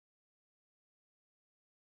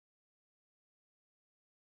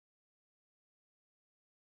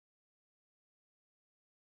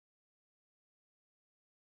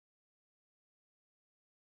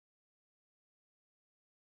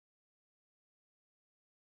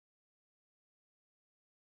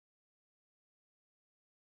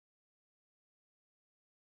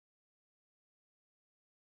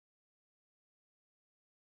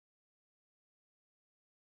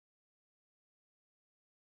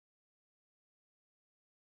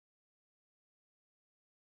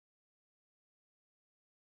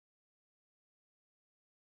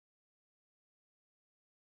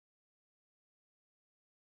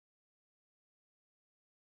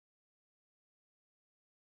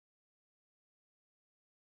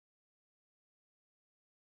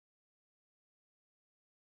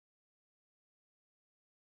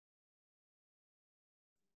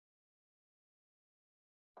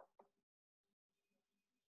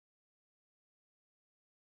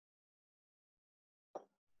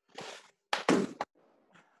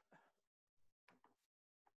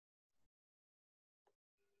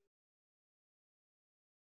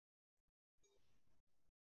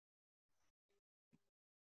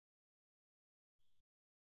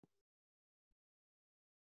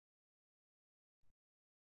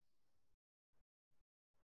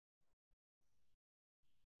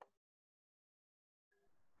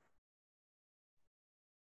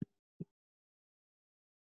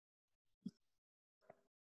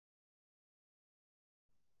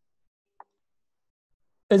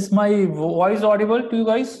Is my voice audible to you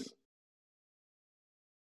guys?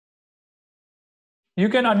 You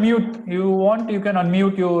can unmute. You can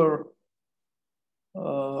unmute your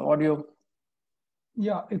audio.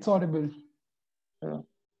 Yeah, it's audible. Yeah.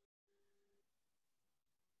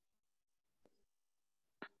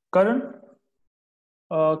 Karan,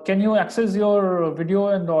 can you access your video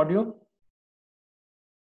and audio?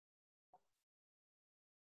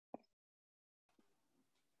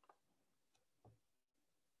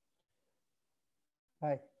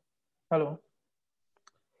 Hi. Hello.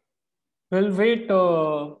 We'll wait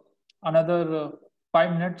another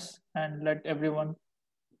 5 minutes and let everyone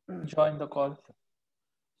join the call.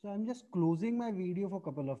 So I'm just closing my video for a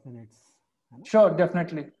couple of minutes. Sure,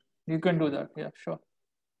 definitely. You can do that. Yeah, sure.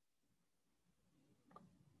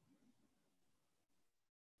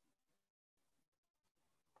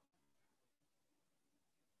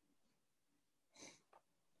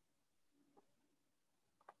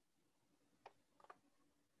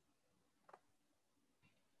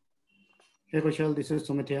 Hey Kushal, this is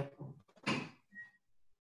Sumit here.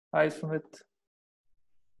 Hi, Sumit.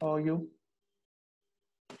 How are you?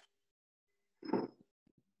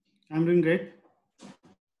 I'm doing great.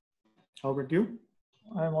 How about you?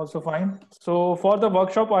 I'm also fine. So for the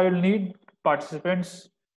workshop, I will need participants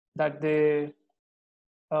that they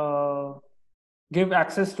give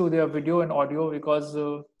access to their video and audio, because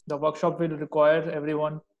the workshop will require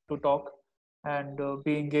everyone to talk and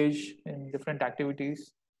be engaged in different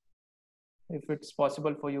activities, if it's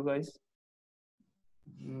possible for you guys.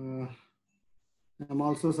 I'm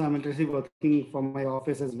also simultaneously working from my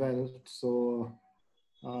office as well. So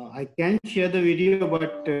I can share the video,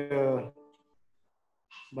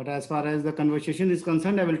 but as far as the conversation is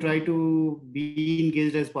concerned, I will try to be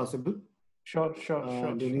engaged as possible. Sure.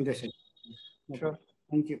 During the session. Sure.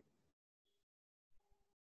 Thank you.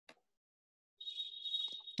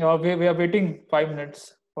 We are waiting 5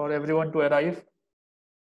 minutes for everyone to arrive.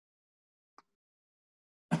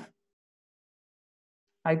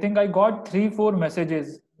 I think I got 3-4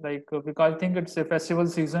 messages, because I think it's a festival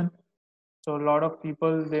season. So a lot of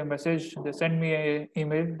people, they send me an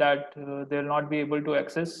email that they'll not be able to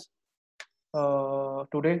access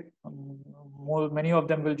today. Many of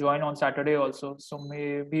them will join on Saturday also. So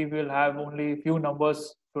maybe we'll have only a few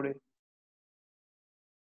numbers today.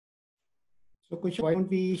 So Kushal, why don't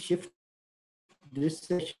we shift this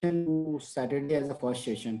session to Saturday as a first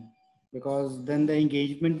session? Because then the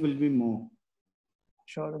engagement will be more.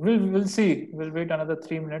 Sure, we'll see. We'll wait another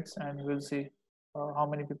 3 minutes and we'll see how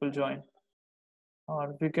many people join.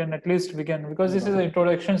 Or we can because this is an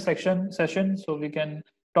introduction session, so we can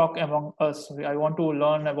talk among us. I want to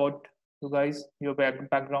learn about you guys, your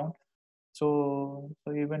background. So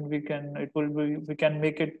even we can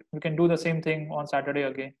do the same thing on Saturday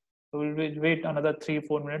again. So we'll wait another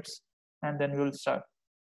 3-4 minutes and then we'll start.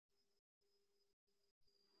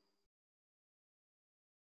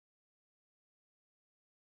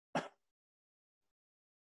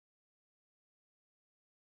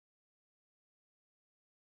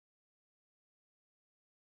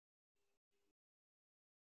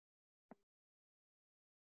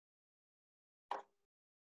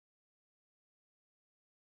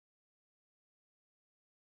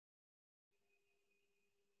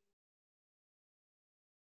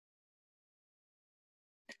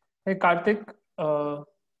 Hey Karthik,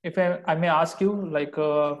 if I may ask you,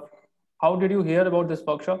 how did you hear about this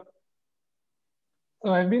workshop?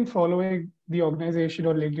 I've been following the organization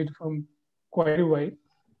on LinkedIn from quite a while,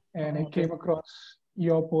 and I came across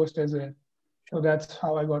your post as well. So that's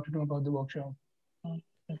how I got to know about the workshop.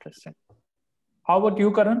 Interesting. How about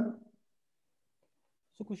you, Karan?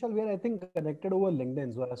 So Kushal, we are, I think, connected over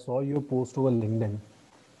LinkedIn. So I saw your post over LinkedIn.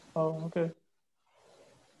 Oh, okay.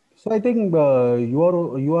 So I think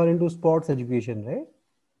you are into sports education, right?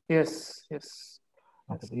 Yes.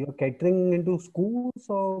 Okay. So you're catering into schools,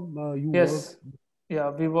 or you Yes. work? Yeah,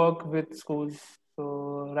 we work with schools.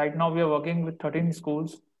 So right now we are working with 13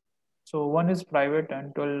 schools. So one is private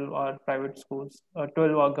and 12 are private schools.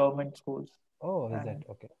 12 are government schools. Oh, is that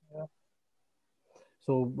okay? Yeah.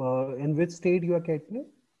 So in which state you are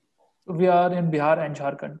catering? So we are in Bihar and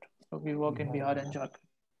Jharkhand. So we work in Bihar and Jharkhand.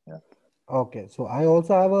 Yeah. Okay. So I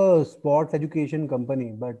also have a sports education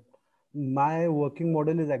company, but my working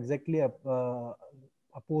model is exactly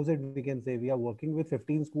opposite. We can say we are working with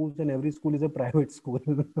 15 schools, and every school is a private school.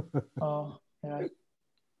 Yeah.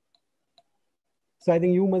 So I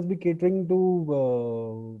think you must be catering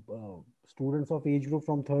to students of age group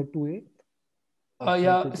from 3rd to 8th.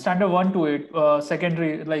 Yeah, standard 1 to 8,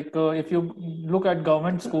 secondary. If you look at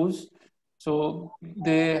government schools, So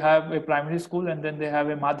they have a primary school and then they have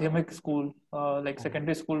a madhyamik school, like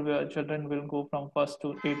secondary school where children will go from 1st to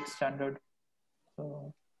 8th standard.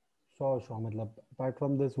 So, Sure. matlab, apart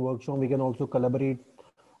from this workshop, we can also collaborate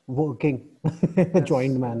working in a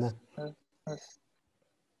joint manner. Yes.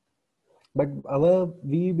 But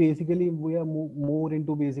we are more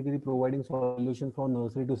into basically providing solutions from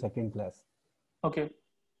nursery to 2nd class. Okay.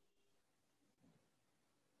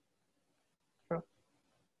 Sure.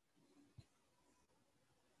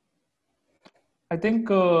 I think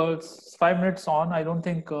it's 5 minutes on. I don't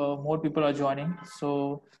think more people are joining.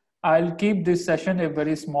 So I'll keep this session a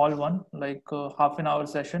very small one, like half an hour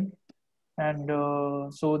session. And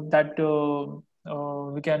so that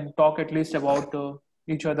we can talk at least about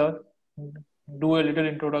each other, do a little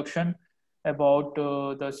introduction about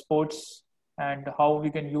the sports and how we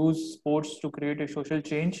can use sports to create a social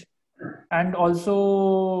change, and also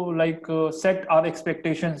like set our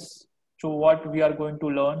expectations to what we are going to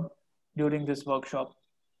learn during this workshop.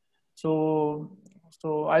 So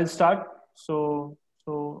I'll start.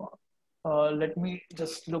 Let me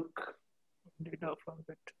just look data from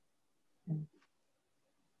it.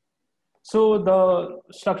 So the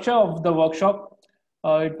structure of the workshop,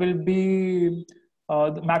 it will be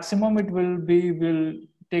the maximum. We'll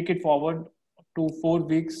take it forward to 4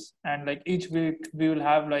 weeks, and like each week we will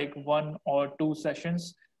have like 1 or 2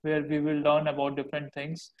 sessions where we will learn about different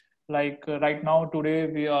things. Like right now, today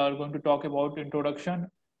we are going to talk about introduction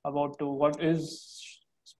about what is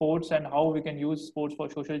sports and how we can use sports for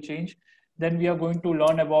social change. Then we are going to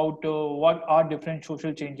learn about what are different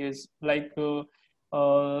social changes, like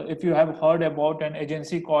if you have heard about an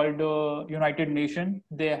agency called United Nations,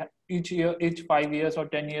 they each 5 years or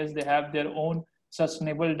 10 years, they have their own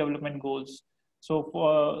sustainable development goals. So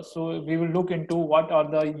we will look into what are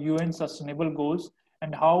the UN sustainable goals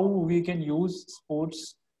and how we can use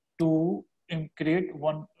sports to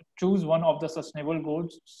choose one of the sustainable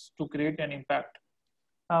goals to create an impact.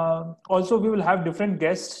 Also, we will have different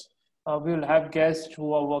guests. We will have guests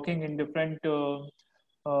who are working in different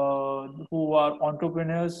who are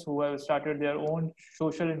entrepreneurs who have started their own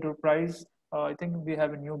social enterprise. I think we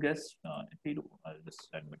have a new guest. Hiru. I'll just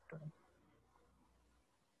admit to him.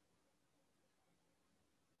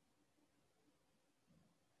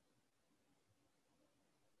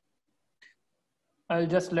 I'll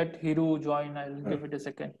just let Hiru join. I'll give it a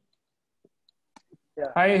second.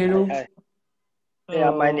 Yeah. Hi, Hiru. Hi.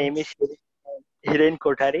 Yeah, my name is Hiren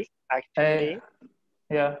Kothari. Actually,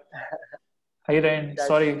 yeah. Hiren.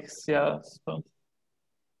 Sorry. Yeah. So,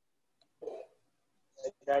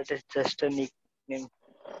 that is just a nickname.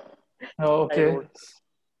 oh, okay.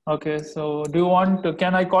 Okay. So, do you want?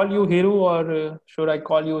 Can I call you Hiru or should I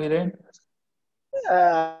call you Hiren?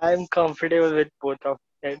 I'm comfortable with both of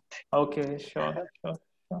it. Okay. Sure.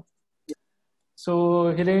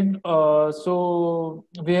 So, Hiren, so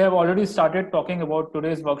we have already started talking about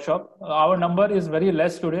today's workshop. Our number is very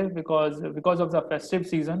less today because of the festive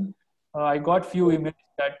season. I got few emails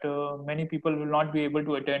that many people will not be able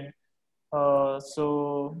to attend.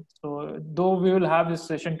 So though we will have this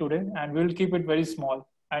session today, and we will keep it very small.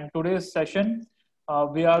 And today's session,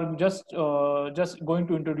 we are just going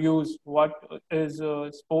to introduce what is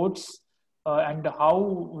sports and how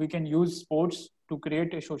we can use sports to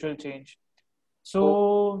create a social change.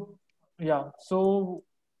 So yeah, so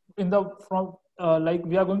like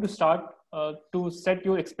we are going to start to set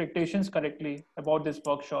your expectations correctly about this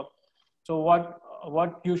workshop. So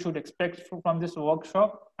what you should expect from this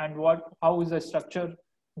workshop, and how is the structure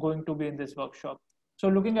going to be in this workshop. So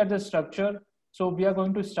looking at the structure, so we are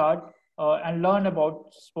going to start and learn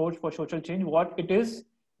about sports for social change, what it is.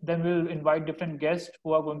 Then we'll invite different guests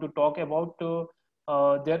who are going to talk about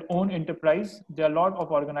their own enterprise. There are a lot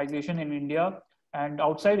of organizations in India and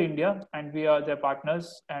outside India, and we are their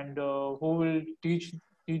partners, and who will teach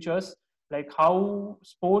us like how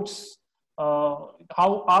sports,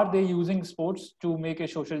 how are they using sports to make a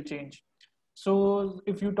social change. So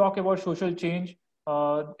if you talk about social change,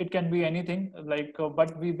 it can be anything, like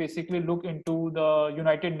but we basically look into the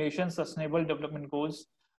United Nations Sustainable Development Goals,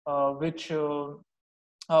 which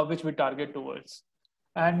we target towards.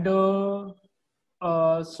 And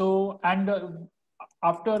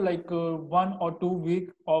after like 1 or 2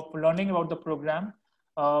 weeks of learning about the program,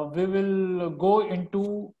 we will go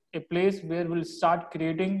into a place where we'll start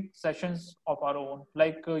creating sessions of our own.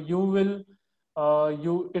 Like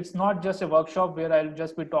it's not just a workshop where I'll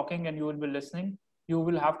just be talking and you will be listening. You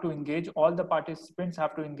will have to engage. All the participants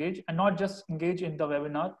have to engage, and not just engage in the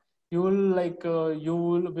webinar. You will I'll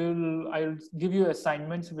give you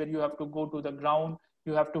assignments where you have to go to the ground.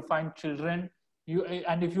 You have to find children.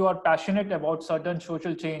 And if you are passionate about certain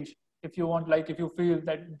social change, if you want, like if you feel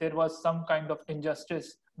that there was some kind of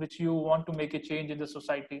injustice which you want to make a change in the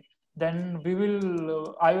society, then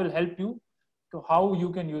I will help you to how you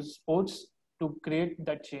can use sports to create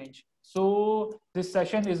that change. So this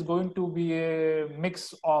session is going to be a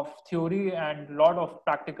mix of theory and a lot of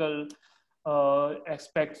practical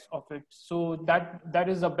aspects of it. So that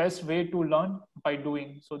is the best way to learn, by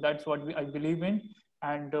doing. So that's what I believe in,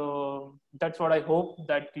 and that's what I hope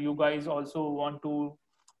that you guys also want to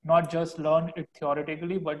not just learn it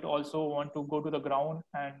theoretically, but also want to go to the ground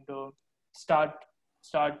and start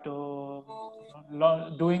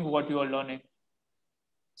doing what you are learning.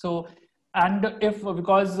 So, and if,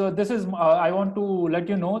 because this is, I want to let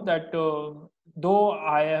you know that though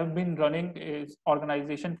I have been running a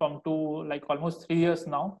organization from like almost 3 years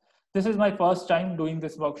now, this is my first time doing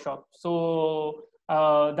this workshop. So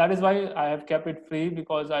that is why I have kept it free,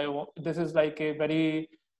 because this is like a very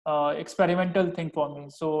experimental thing for me.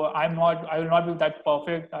 So I will not be that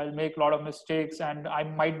perfect. I'll make a lot of mistakes, and I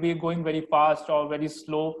might be going very fast or very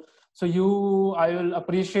slow. So I will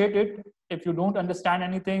appreciate it if you don't understand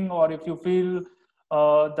anything, or if you feel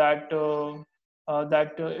that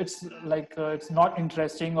it's like it's not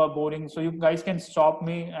interesting or boring. So you guys can stop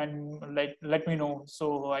me and let me know.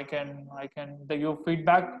 So your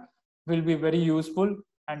feedback will be very useful,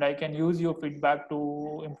 and I can use your feedback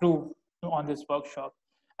to improve on this workshop.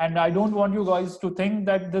 And I don't want you guys to think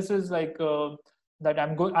that this is like that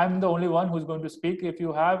I'm the only one who's going to speak. If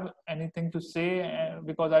you have anything to say,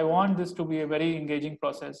 because I want this to be a very engaging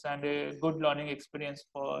process and a good learning experience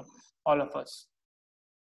for all of us.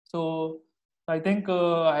 So I think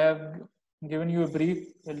I have given you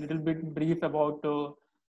a little bit brief about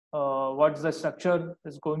what the structure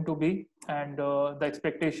is going to be, and the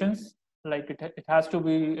expectations. Like it has to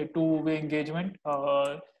be a two-way engagement.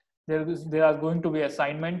 There are going to be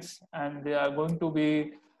assignments, and there are going to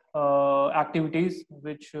be activities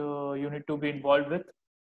which you need to be involved with.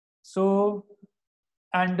 So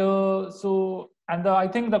I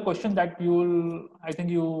think the question that you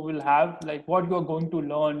will have, like what you are going to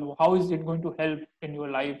learn, how is it going to help in your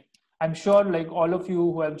life. I'm sure like all of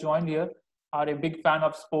you who have joined here are a big fan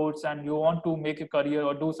of sports, and you want to make a career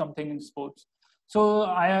or do something in sports. So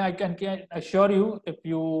I can assure you, if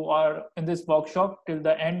you are in this workshop till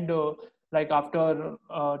the end, like after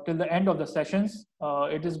till the end of the sessions,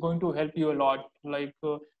 it is going to help you a lot. Like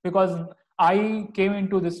because I came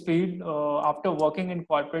into this field after working in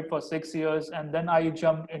corporate for 6 years, and then I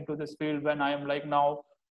jumped into this field when I am like now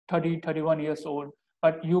 31 years old.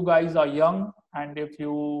 But you guys are young, and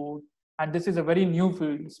this is a very new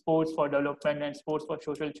field, sports for development and sports for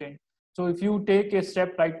social change. So if you take a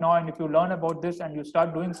step right now, and if you learn about this and you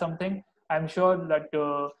start doing something, I'm sure that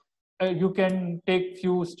you can take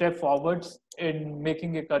few steps forwards in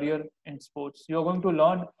making a career in sports. You're going to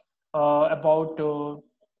learn about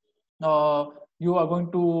you are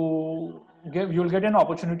going to you'll get an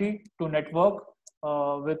opportunity to network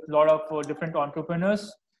with a lot of different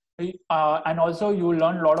entrepreneurs, and also you will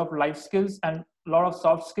learn a lot of life skills and a lot of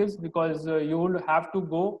soft skills, because you will have to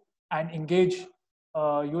go and engage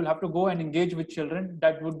with children.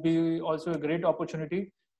 That would be also a great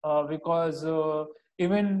opportunity, because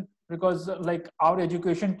like our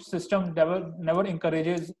education system never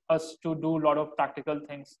encourages us to do a lot of practical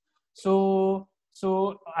things. So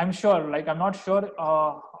I'm sure, like I'm not sure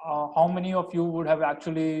how many of you would have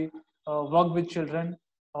actually worked with children,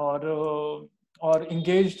 or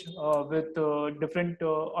engaged with different,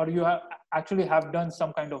 or you actually have done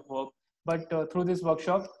some kind of work. But through this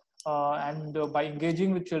workshop, and by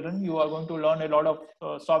engaging with children, you are going to learn a lot of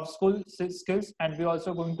soft skills, and we're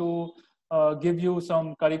also going to give you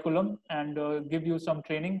some curriculum and give you some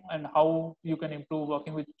training and how you can improve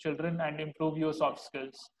working with children and improve your soft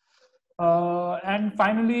skills. And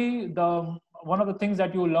finally, one of the things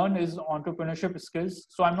that you learn is entrepreneurship skills.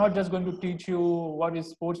 So I'm not just going to teach you what is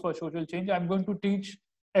sports for social change. I'm going to teach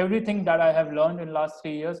everything that I have learned in last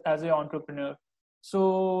 3 years as an entrepreneur.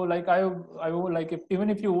 So like I would like,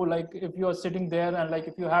 even if you are sitting there, and like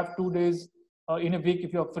if you have 2 days in a week,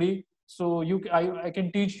 if you're free, so I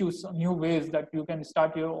can teach you some new ways that you can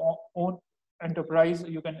start your own enterprise.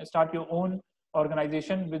 You can start your own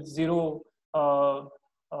organization with zero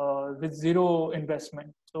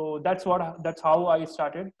investment. So that's how I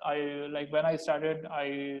started. When I started,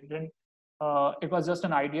 I didn't it was just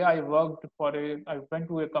an idea. I went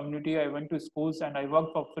to a community, I went to schools, and I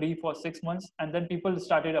worked for free for 6 months, and then people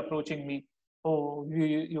started approaching me. Oh,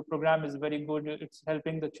 your program is very good, it's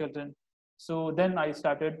helping the children. So then I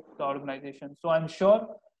started the organization. So I'm sure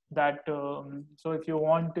that so if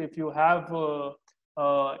you have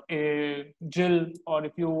a Jill, or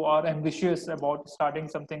if you are ambitious about starting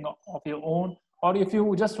something of your own, or if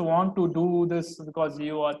you just want to do this because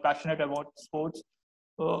you are passionate about sports,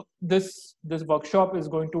 this workshop is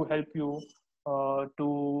going to help you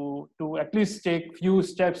to at least take few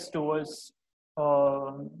steps towards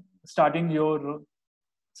starting your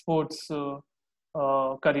sports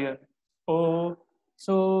career.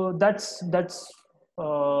 So that's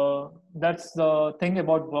the thing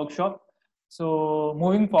about workshop. So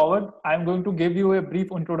moving forward, I'm going to give you a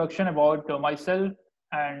brief introduction about myself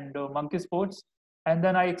and Monkey Sports, and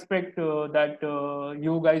then I expect that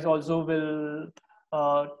you guys also will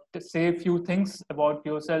to say a few things about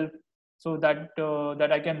yourself, so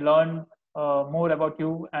that I can learn more about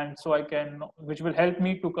you, and so I can, which will help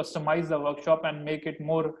me to customize the workshop and make it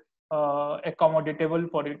more accommodatable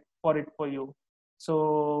for you.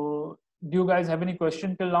 So do you guys have any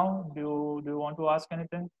question till now? Do you want to ask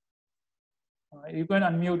anything? You can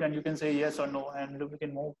unmute and you can say yes or no, and we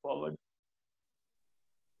can move forward.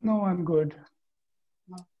 No, I'm good.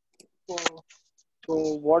 So, so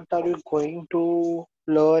what are you going to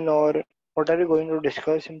learn, or what are you going to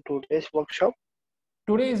discuss in today's workshop?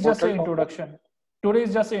 Today is What just an are introduction. Today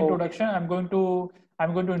is just an Okay. introduction. I'm going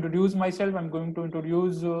to introduce myself. I'm going to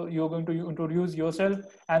introduce you're going to introduce yourself,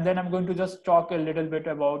 and then I'm going to just talk a little bit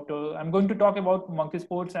about. I'm going to talk about Monkey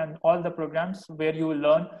Sports and all the programs where you will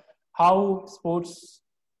learn how sports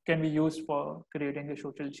can be used for creating a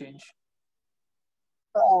social change.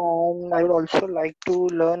 I would also like to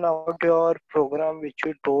learn about your program which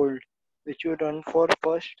you told, which you run for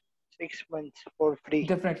first 6 months for free.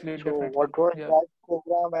 Definitely, So definitely. what was Yeah. that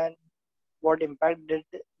program and what impact did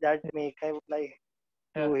that make? I would like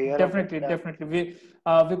to hear about that. Definitely. We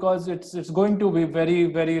because it's going to be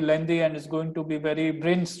very lengthy, and it's going to be very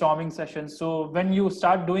brainstorming sessions. So when you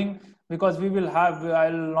start doing, because we will have,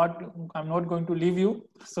 I'm not going to leave you.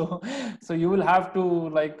 So you will have to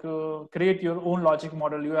like create your own logic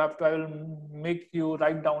model. I will make you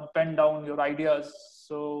write down, pen down your ideas,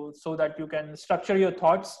 so that you can structure your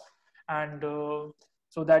thoughts, and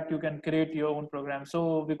so that you can create your own program.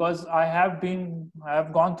 So because I have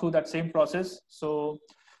gone through that same process, so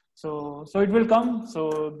it will come,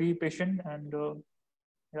 so be patient, and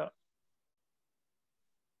yeah.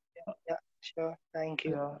 Yeah, sure. Thank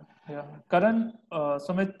you. Yeah. Karan,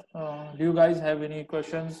 Sumit, do you guys have any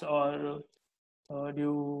questions, or do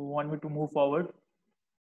you want me to move forward?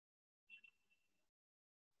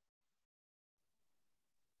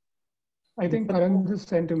 I think Karan just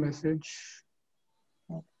sent a message.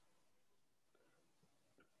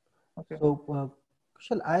 Okay. So,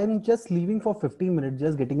 Kushal, I'm just leaving for 15 minutes,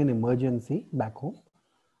 just getting an emergency back home.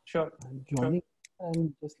 Sure. I'm joining,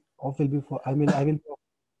 and just off will be for, I will be off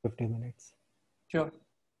 15 minutes. Sure.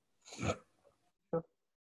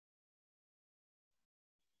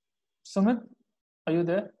 Sumit, are you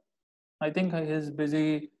there? I think he's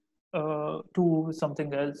busy to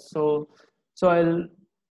something else. So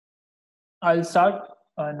I'll start,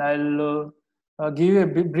 and I'll give you a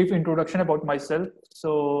brief introduction about myself.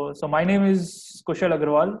 So my name is Kushal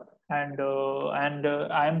Agarwal, and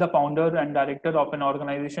I am the founder and director of an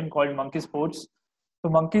organization called Monkey Sports. So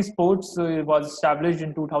Monkey Sports was established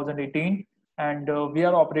in 2018, and we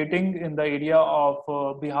are operating in the area of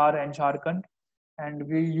Bihar and Jharkhand, and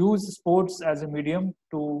we use sports as a medium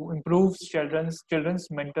to improve children's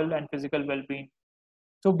mental and physical well-being.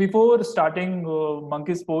 So before starting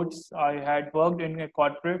Monkey Sports, I had worked in a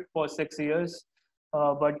corporate for 6 years,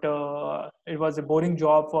 but it was a boring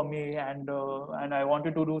job for me, and I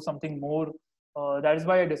wanted to do something more. That is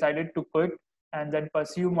why I decided to quit and then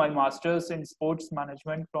pursue my master's in sports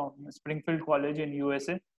management from Springfield College in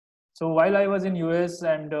USA. So while I was in US,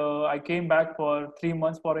 and I came back for 3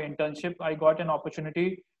 months for an internship, I got an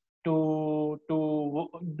opportunity do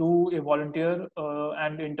a volunteer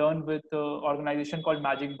and intern with an organization called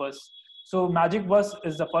Magic Bus. So Magic Bus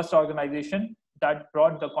is the first organization that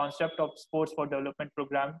brought the concept of sports for development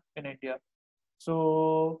program in India.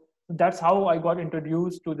 So that's how I got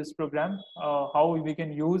introduced to this program, how we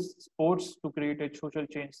can use sports to create a social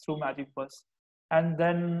change through Magic Bus. And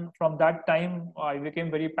then from that time, I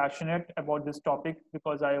became very passionate about this topic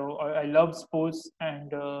because I love sports,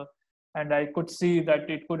 and I could see that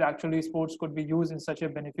it could actually, sports could be used in such a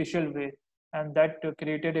beneficial way, and that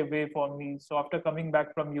created a way for me. So after coming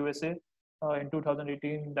back from USA in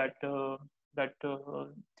 2018, that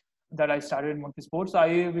that I started Monkey Sports.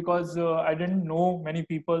 Because I didn't know many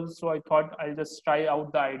people, so I thought I'll just try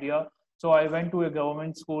out the idea. So I went to a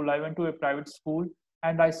government school, I went to a private school,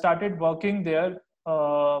 and I started working there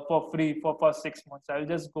for free for first 6 months. I'll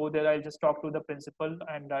just go there, I'll just talk to the principal,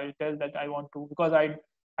 and I'll tell that I want to, because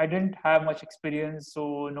I I didn't have much experience, so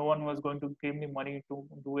no one was going to give me money to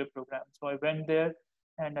do a program. So I went there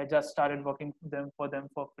and I just started working for them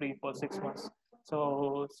for free for 6 months.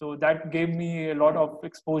 So that gave me a lot of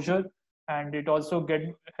exposure, and it also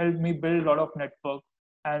helped me build a lot of network.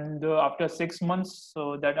 And after 6 months,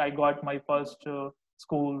 so that I got my first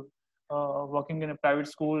school, working in a private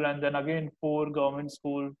school, and then again 4 government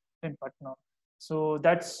school in Patna. So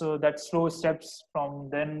that's slow steps from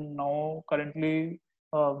then. Now currently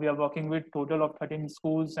we are working with total of 13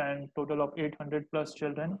 schools and total of 800 plus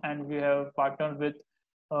children, and we have partnered with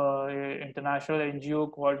international NGO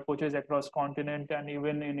called Coaches Across Continent, and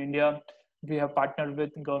even in India, we have partnered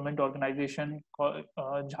with government organization called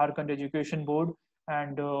Jharkhand Education Board,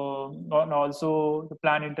 and also the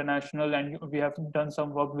Plan International, and we have done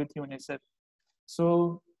some work with UNICEF.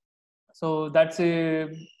 So that's a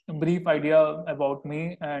brief idea about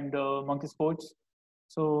me and Monkey Sports.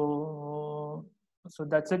 So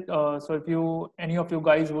that's it. So if any of you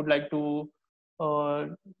guys would like to uh,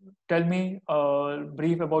 tell me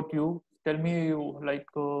brief about you, tell me like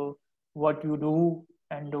what you do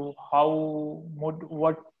and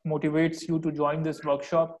what motivates you to join this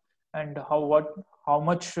workshop, and how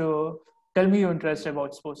much. Tell me your interest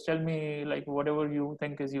about sports. Tell me like whatever you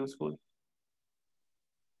think is useful.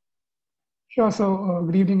 Sure. So,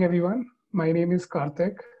 good evening, everyone. My name is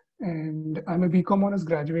Karthik, and I'm a BCom Honors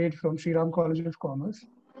graduate from Sri Ram College of Commerce.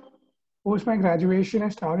 Post my graduation, I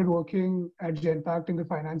started working at Genpact in the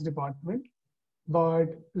finance department. But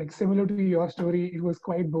like similar to your story, it was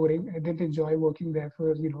quite boring. I didn't enjoy working there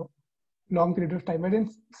for long period of time. I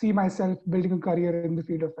didn't see myself building a career in the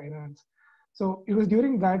field of finance. So it was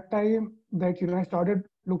during that time that I started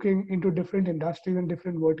looking into different industries and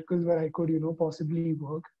different verticals where I could possibly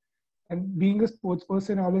work. And being a sports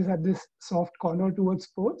person, I always had this soft corner towards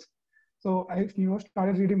sports. So I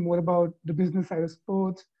started reading more about the business side of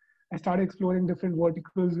sports. I started exploring different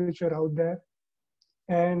verticals which are out there,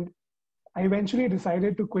 and I eventually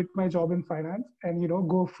decided to quit my job in finance and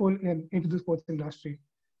go full into the sports industry.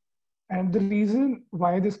 And the reason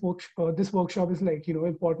why this workshop is like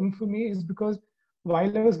important for me is because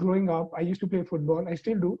while I was growing up, I used to play football. I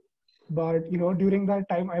still do, but during that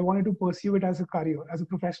time, I wanted to pursue it as a career, as a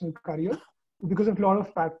professional career, because of a lot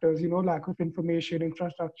of factors. Lack of information,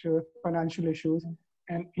 infrastructure, financial issues,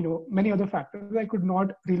 and many other factors. I could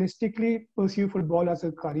not realistically pursue football as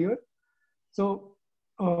a career. So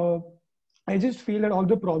I just feel that all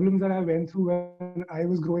the problems that I went through when I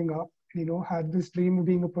was growing up, had this dream of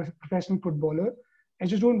being a professional footballer. I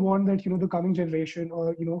just don't want that, the coming generation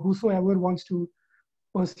or, whosoever wants to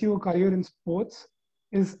pursue a career in sports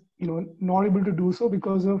is, not able to do so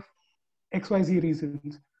because of XYZ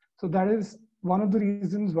reasons. So that is one of the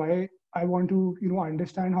reasons why I want to,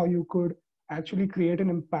 understand how you could actually create an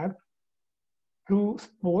impact through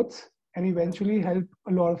sports and eventually help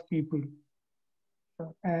a lot of people.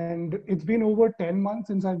 And it's been over 10 months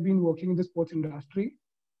since I've been working in the sports industry.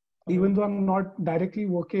 Even though I'm not directly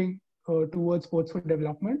working towards sports for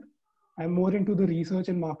development, I'm more into the research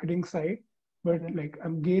and marketing side. But like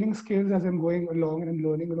I'm gaining skills as I'm going along, and I'm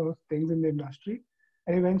learning a lot of things in the industry.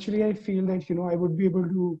 And eventually I feel that, I would be able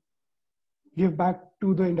to give back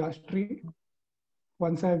to the industry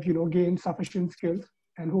once I've, gained sufficient skills.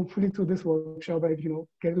 And hopefully through this workshop, I,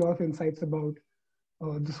 get a lot of insights about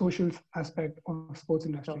the social aspect of sports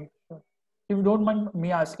industry. Sure. If you don't mind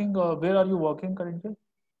me asking, where are you working currently?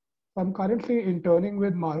 I'm currently interning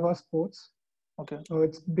with Marva Sports. Okay.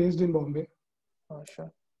 It's based in Bombay.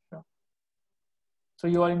 Sure. So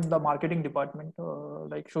you are in the marketing department,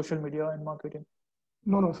 like social media and marketing?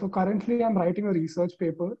 No. So currently I'm writing a research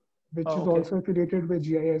paper, which is also affiliated with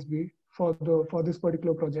GISB for this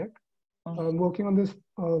particular project. I'm working on this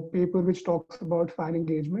paper which talks about fan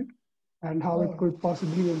engagement and how it could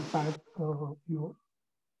possibly impact,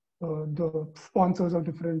 the sponsors of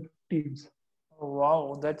different teams. Oh,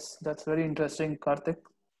 wow, that's very interesting, Karthik.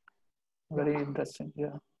 Very interesting.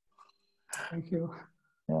 Yeah. Thank you.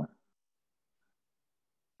 Yeah.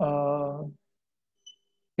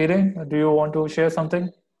 Hiren, do you want to share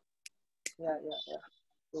something? Yeah.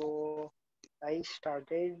 So I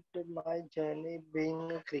started my journey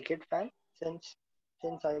being a cricket fan since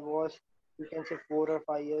I was, you can say, 4 or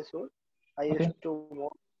 5 years old. I used to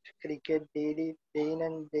watch cricket daily, day in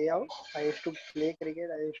and day out. I used to play cricket.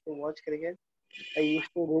 I used to watch cricket. I used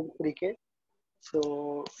to read cricket.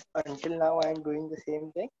 So until now, I am doing the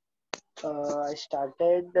same thing. I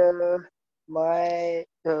started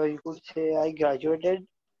you could say, I graduated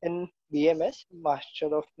in BMS, Master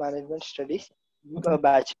of Management Studies,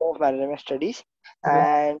 Bachelor of Management Studies,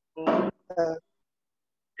 and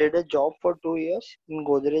did a job for 2 years in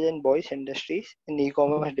Godrej and Boys Industries in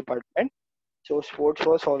e-commerce department. So sports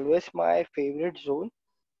was always my favorite zone,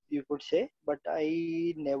 you could say, but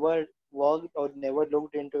I never worked or never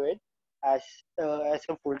looked into it as as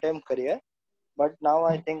a full-time career. But now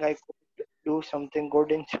I think I could do something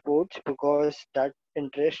good in sports because that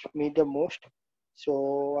interests me the most. So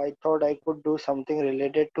I thought I could do something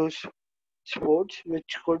related to sports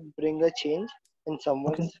which could bring a change in Okay.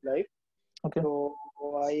 someone's life. Okay. So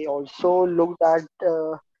I also looked at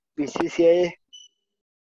BCCI.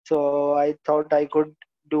 So I thought I could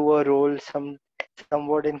do a role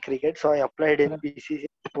somewhat in cricket. So I applied in Yeah. BCCI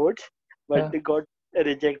sports, but Yeah. got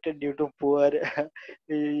rejected due to poor,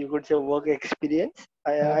 you could say, work experience.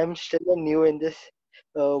 Yeah. I'm still new in this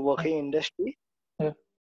working industry, Yeah.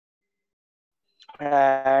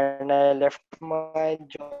 and I left my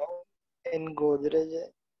job in Godrej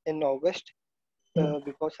in August Mm.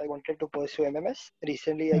 because I wanted to pursue MMS.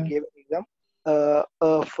 Recently, I Mm. gave an exam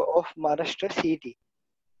of Maharashtra CET,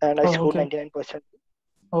 and I Oh, scored okay. 99%.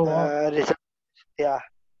 Oh, wow. Result, yeah.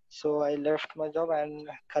 So I left my job, and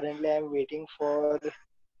currently I'm waiting for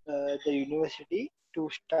the university to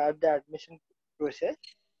start the admission process,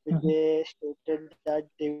 which Mm-hmm. they stated that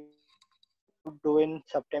they would do in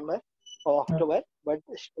September or October, but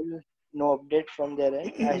still no update from their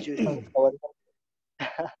end. As you see, Yeah. government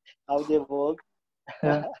how they work.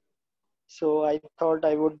 Yeah. So I thought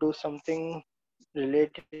I would do something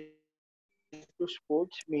related to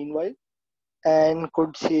sports meanwhile and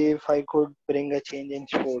could see if I could bring a change in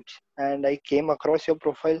sports. And I came across your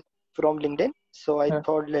profile from LinkedIn. So I Yeah.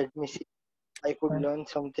 thought, let me see, I could Yeah. learn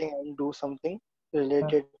something and do something Yeah.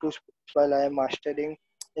 related to sports while I am mastering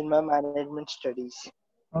in my management studies.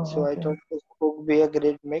 So Oh, I okay. thought this would be a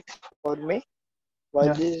great mix for me. While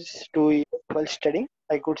Yeah. these 2 years while studying,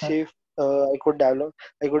 I could Yeah. see if I could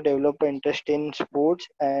develop an interest in sports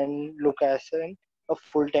and look as a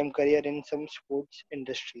full-time career in some sports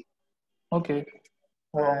industry. Okay.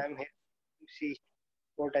 Wow. I'm here to see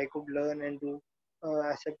what I could learn and do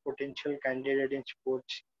as a potential candidate in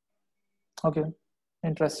sports. Okay.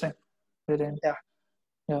 Interesting. Very. Yeah,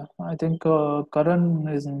 Yeah. I think Karan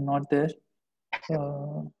is not there.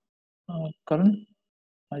 Uh, Karan,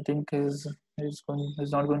 I think is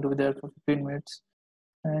not going to be there for 15 minutes.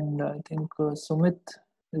 And I think Sumit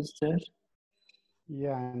is there.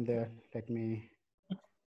 Yeah, I'm there. Let me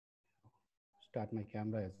start my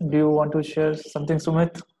camera as Do well. you want to share something,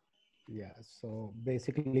 Sumit? Yeah, so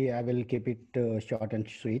basically, I will keep it short and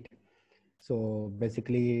sweet. So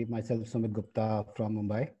basically, myself, Sumit Gupta from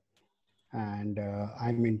Mumbai, and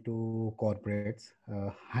I'm into corporates.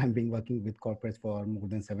 I've been working with corporates for more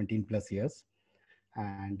than 17 plus years,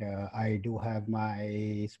 and I do have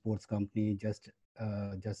my sports company just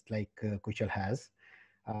like Kushal has.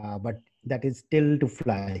 But that is still to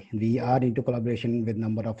fly. We are into collaboration with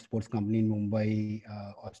number of sports company in Mumbai,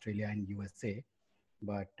 Australia, and USA.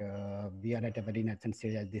 But we are at a very nascent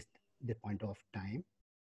stage at this point of time.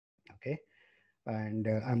 Okay, and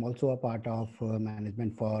I'm also a part of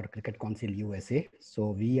management for Cricket Council USA.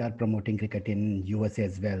 So we are promoting cricket in USA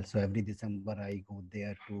as well. So every December I go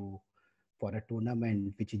there to for a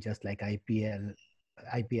tournament which is just like IPL,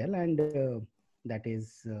 and that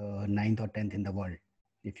is ninth or 10th in the world.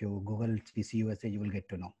 If you Google CC USA, you will get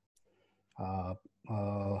to know uh,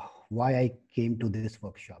 uh, why I came to this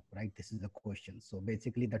workshop, right? This is the question. So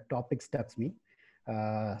basically, the topic stuck me,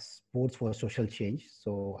 sports for social change.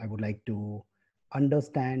 So I would like to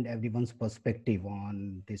understand everyone's perspective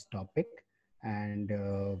on this topic and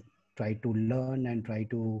try to learn and try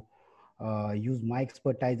to use my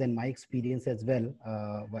expertise and my experience as well.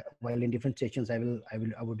 While in different sessions, I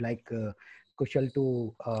would like Kushal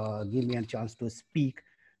to give me a chance to speak,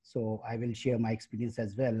 so I will share my experience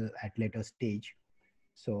as well at later stage.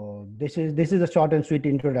 So this is a short and sweet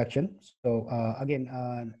introduction. So again,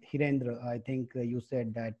 Hirendra, I think you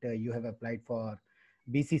said that you have applied for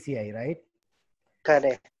BCCI, right?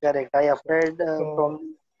 correct, correct. I applied So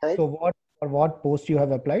from the side. so what post you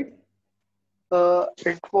have applied?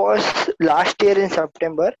 It was last year in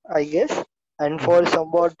September, I guess, and for Mhm.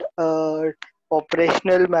 somewhat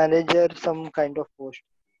operational manager, some kind of post,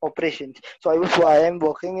 operations. So I am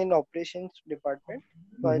working in operations department.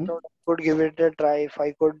 So I Mhm. thought I could give it a try if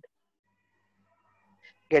I could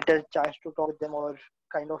get a chance to talk with them or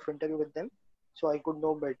kind of interview with them, so I could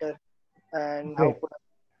know better and how Great. could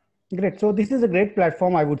Great. So this is a great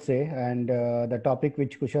platform, I would say, and the topic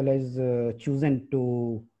which Kushal has chosen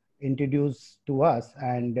to introduce to us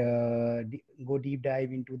and go deep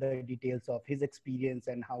dive into the details of his experience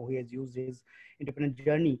and how he has used his independent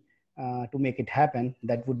journey to make it happen,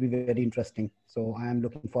 that would be very interesting. So I am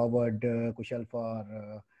looking forward, Kushal,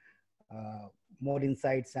 for more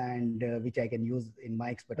insights and which I can use in my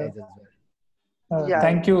expertise as well. Yeah,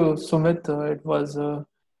 Thank you, Sumit. It was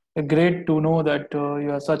great to know that you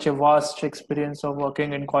have such a vast experience of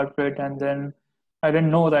working in corporate, and then I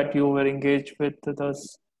didn't know that you were engaged with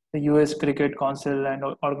the US Cricket Council and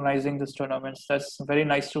organizing these tournaments. That's very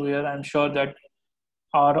nice to hear. I'm sure that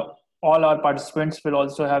our all our participants will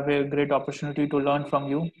also have a great opportunity to learn from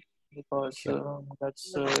you, because Sure.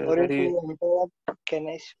 that's sorry to very interrupt.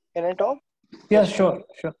 Can I talk? yeah, Just sure,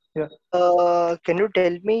 sure, yeah. can you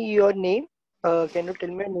tell me your name? Can you tell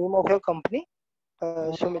me the name of your company?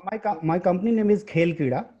 Sumit. My company name is Khel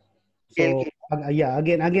Kida. So KLK. yeah,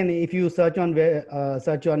 again, if you search on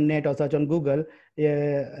search on net or search on Google,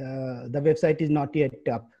 the website is not yet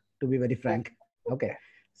up. To be very frank, okay.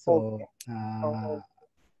 So Okay. Oh,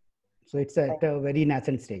 so it's at a very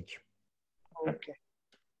nascent stage. okay.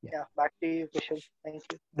 Yeah. Yeah. Back to you, Kushal. Thank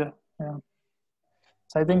you. Yeah, yeah.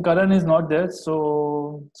 So I think Karan is not there.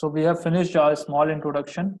 So we have finished our small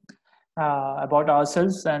introduction about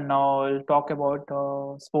ourselves, and now we'll talk about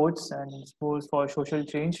sports and sports for social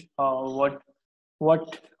change. What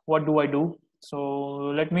do I do?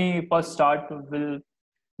 So let me first start with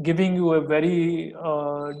giving you a very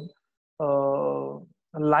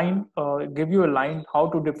give you a line how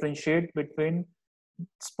to differentiate between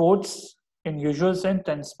sports in usual sense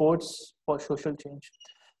and sports for social change.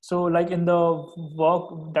 So like in the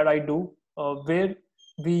work that I do, where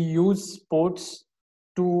we use sports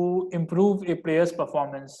to improve a player's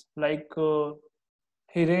performance, like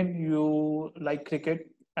Hiren, you like cricket,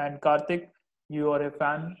 and Karthik, you are a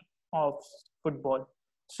fan of football.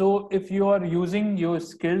 So if you are using your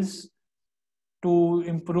skills to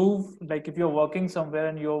improve, like if you're working somewhere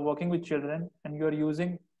and you're working with children and you're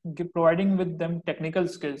providing with them technical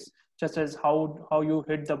skills, such as how you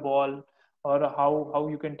hit the ball, or how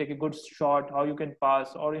you can take a good shot, how you can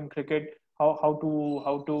pass, or in cricket how to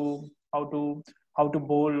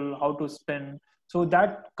bowl, how to spin. So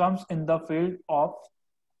that comes in the field of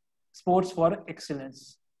sports for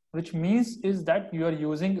excellence, which means is that you are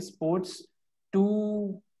using sports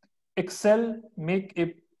to excel, make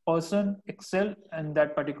a person excel in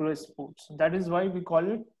that particular sports. That is why we call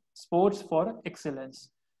it sports for excellence.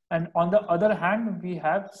 And on the other hand, we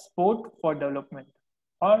have sport for development,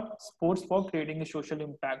 or sports for creating a social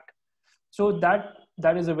impact. So that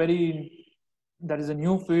is a very that is a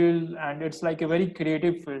new field, and it's like a very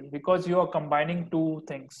creative field, because you are combining two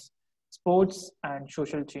things: sports and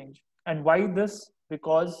social change. And why this?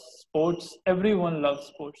 Because sports, everyone loves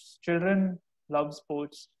sports. Children love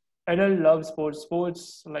sports, adult love sports.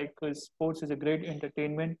 Sports is a great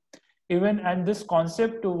entertainment. Even, and this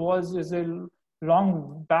concept was is a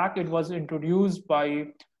long back, it was introduced by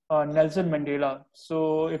Nelson Mandela.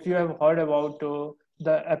 So if you have heard about the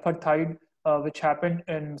apartheid which happened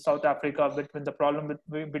in South Africa, between the problem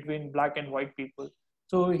between black and white people.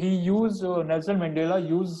 So Nelson Mandela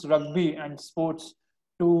used rugby and sports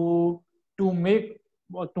to to make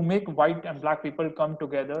to make white and black people come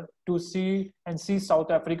together to see South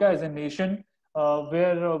Africa as a nation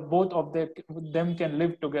where both of them can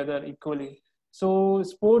live together equally. So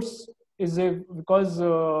sports is a because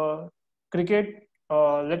cricket.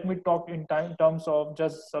 Let me talk in terms of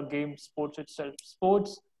just a game, sports itself.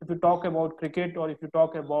 Sports, if you talk about cricket or if you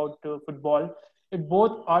talk about football, it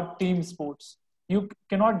both are team sports. You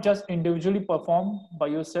cannot just individually perform by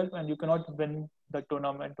yourself, and you cannot win the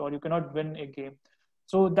tournament, or you cannot win a game.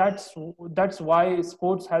 So that's why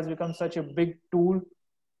sports has become such a big tool,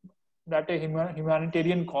 that a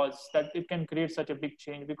humanitarian cause, that it can create such a big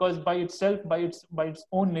change, because by itself, by its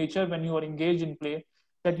own nature, when you are engaged in play,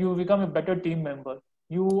 that you become a better team member.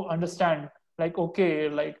 You understand, like, okay,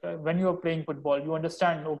 like when you are playing football, you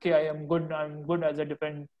understand, okay, I'm good as a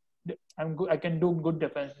defend. I'm good, I can do good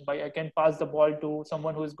defense, by I can pass the ball to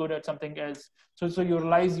someone who is good at something else. So you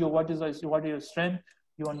realize what is your strength,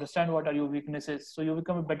 you understand what are your weaknesses, so you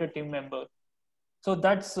become a better team member. So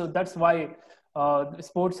that's why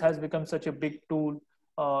sports has become such a big tool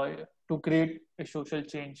uh, to create a social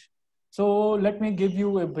change. So let me give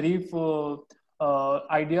you a brief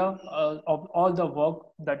idea of all the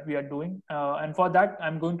work that we are doing, and for that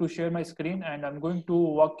I'm going to share my screen, and I'm going to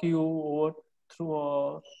walk you over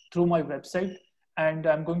through my website, and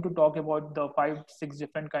I'm going to talk about the 5-6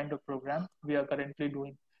 different kind of program we are currently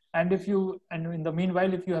doing. And in the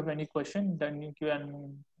meanwhile, if you have any question, then you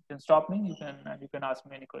can stop me. You can ask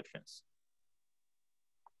me any questions.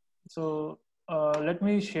 So let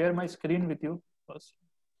me share my screen with you first.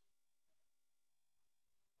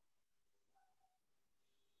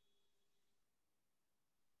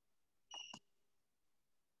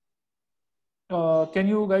 Can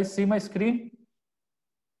you guys see my screen?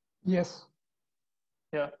 Yes.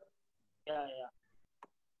 Yeah. Yeah,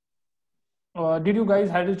 yeah. Did you guys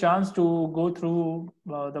had a chance to go through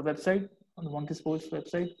the website, on the Monkey Sports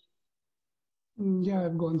website? Yeah,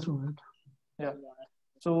 I've gone through it. Yeah.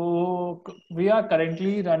 So we are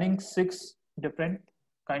currently running 6 different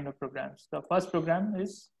kind of programs. The first program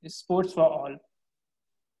is Sports for All.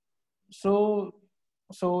 So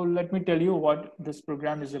let me tell you what this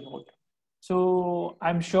program is about. So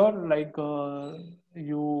I'm sure, like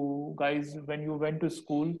you guys, when you went to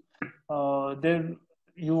school, there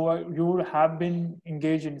you have been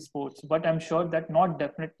engaged in sports, but I'm sure that not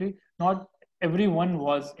everyone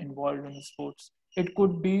was involved in sports. It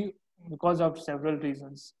could be because of several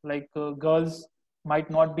reasons, like girls might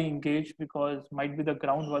not be engaged because might be the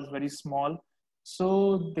ground was very small,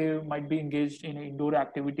 so they might be engaged in indoor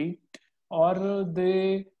activity, or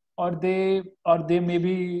they may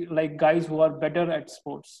be like guys who are better at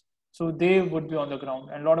sports, so they would be on the ground.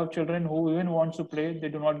 And a lot of children who even wants to play, they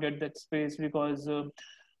do not get that space because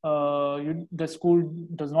the school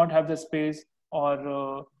does not have the space,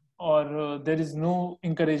 or there is no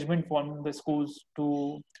encouragement from the schools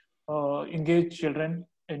to engage children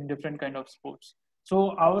in different kind of sports.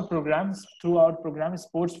 So our programs, through our program,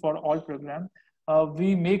 Sports for All program,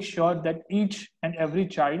 we make sure that each and every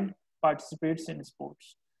child participates in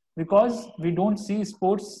sports, because we don't see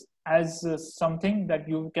sports as something that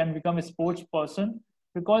you can become a sports person,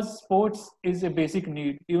 because sports is a basic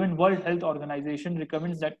need. Even World Health Organization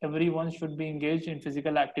recommends that everyone should be engaged in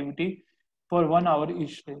physical activity for 1 hour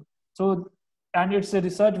each day. So, and it's a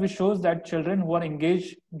research which shows that children who are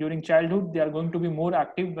engaged during childhood, they are going to be more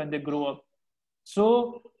active when they grow up.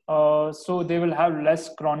 So they will have less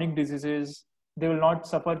chronic diseases. They will not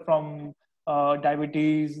suffer from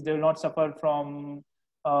diabetes. They will not suffer from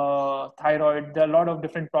thyroid. There are a lot of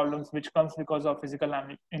different problems which comes because of physical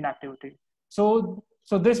inactivity. So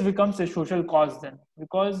this becomes a social cause then,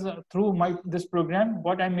 because through this program,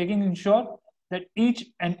 what I'm making ensure that each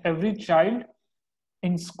and every child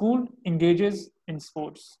in school engages in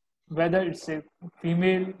sports, whether it's a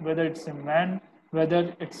female, whether it's a man,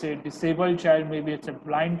 whether it's a disabled child, maybe it's a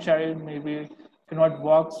blind child, maybe cannot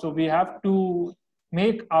walk. So we have to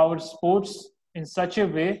make our sports in such a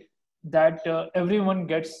way that everyone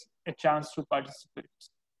gets a chance to participate,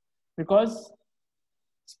 because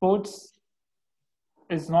sports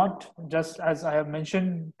is not just, as I have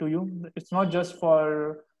mentioned to you, it's not just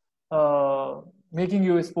for making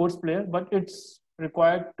you a sports player, but it's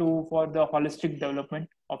required for the holistic development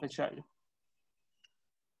of a child.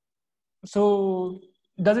 So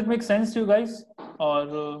does it make sense to you guys,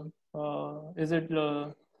 or is it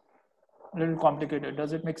a little complicated?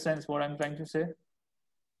 Does it make sense what I'm trying to say?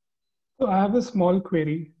 So I have a small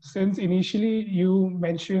query. Since initially you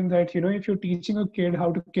mentioned that, if you're teaching a kid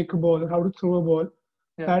how to kick a ball or how to throw a ball,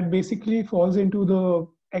 Yeah. that basically falls into the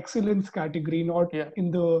excellence category, not Yeah.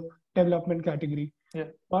 in the development category. Yeah.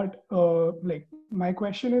 But like my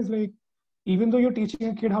question is, like, even though you're teaching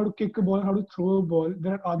a kid how to kick a ball, how to throw a ball,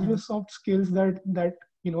 there are other soft skills that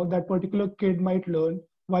that particular kid might learn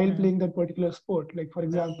while playing that particular sport. Like, for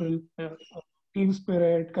example, Yeah. team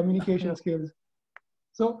spirit, communication Yeah. skills.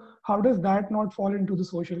 So how does that not fall into the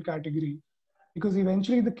social category? Because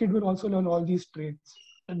eventually the kid will also learn all these traits.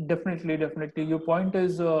 Definitely. Your point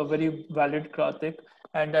is very valid, Karthik,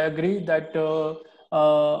 and I agree that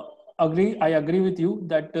I agree with you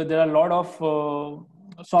that there are a lot of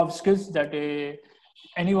soft skills that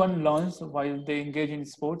anyone learns while they engage in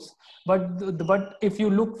sports. But if you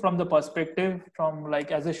look from the perspective from,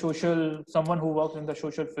 like, as a someone who works in the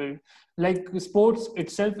social field, like, sports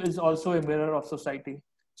itself is also a mirror of society.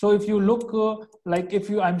 So if you look,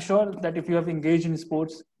 I'm sure that if you have engaged in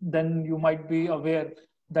sports, then you might be aware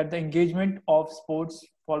that the engagement of sports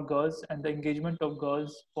for girls and the engagement of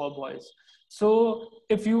girls for boys. So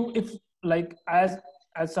if like, as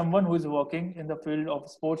someone who is working in the field of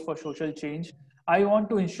sports for social change, I want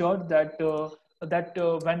to ensure that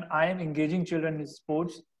when I am engaging children in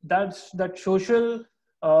sports, that social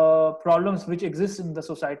problems which exist in the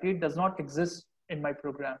society does not exist in my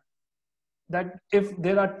program. That if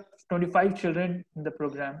there are 25 children in the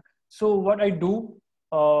program, so what I do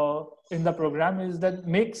in the program is that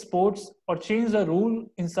make sports or change the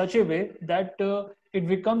rule in such a way that it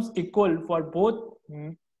becomes equal for both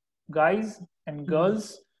guys and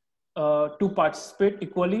girls to participate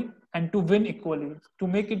equally and to win equally, to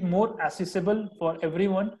make it more accessible for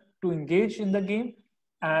everyone to engage in the game,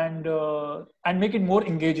 and make it more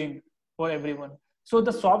engaging for everyone. So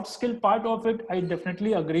the soft skill part of it, I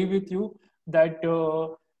definitely agree with you that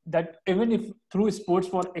that even if through sports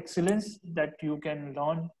for excellence that you can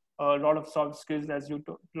learn a lot of soft skills as you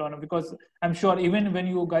learn, because I'm sure even when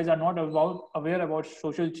you guys are not aware about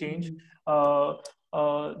social change,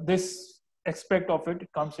 this aspect of it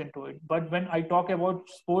comes into it. But when I talk about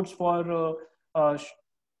sports for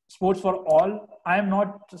all, I am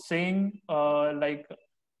not saying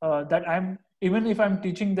that I'm, even if I'm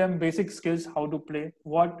teaching them basic skills how to play,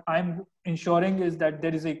 what I'm ensuring is that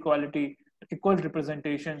there is equality, equal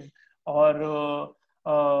representation, or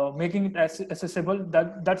making it accessible.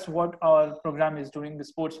 That's what our program is doing, the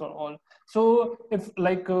sports for all. So if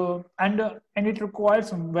and it requires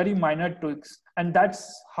some very minor tweaks, and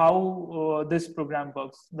that's how this program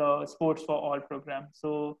works, the sports for all program.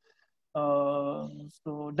 So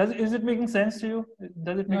is it making sense to you?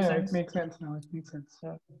 Does it make sense? It makes sense now. It makes sense.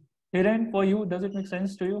 Yeah. Hiren, for you, does it make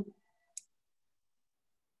sense to you?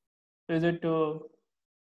 Is it?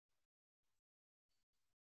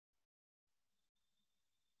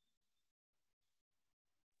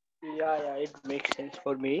 Yeah, it makes sense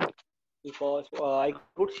for me because I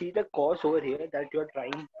could see the cause over here that you are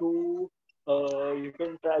trying to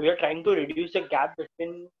we are trying to reduce the gap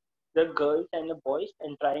between the girls and the boys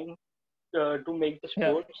and trying to make the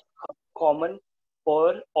Yeah. sports common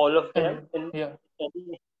for all of them Yeah.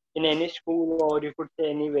 in any school, or you could say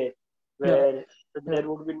anywhere where there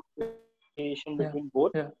would be differentiation between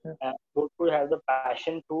both, and both could have the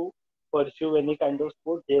passion to pursue any kind of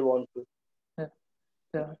sport they want to.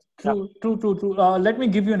 Yeah, true. Let me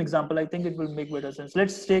give you an example. I think it will make better sense.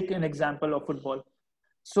 Let's take an example of football.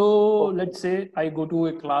 So let's say I go to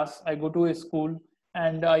a class, I go to a school,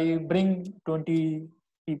 and I bring 20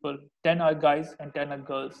 people. 10 are guys and 10 are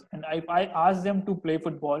girls. And if I ask them to play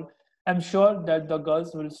football, I'm sure that the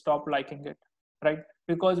girls will stop liking it, right?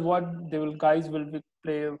 Because guys will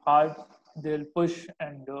play hard, they'll push,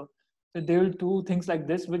 and they will do things like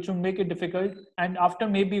this, which will make it difficult. And after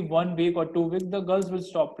maybe 1 week or 2 weeks, the girls will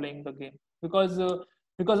stop playing the game because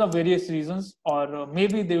of various reasons, or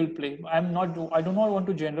maybe they will play. I do not want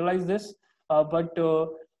to generalize this, but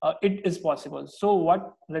it is possible. So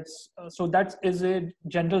that is a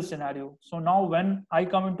general scenario. So now when I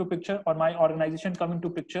come into picture, or my organization come into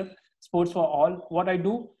picture, sports for all, what I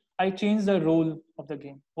do, I change the role of the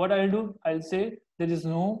game. What I'll do, I'll say there is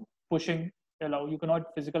no pushing allowed. You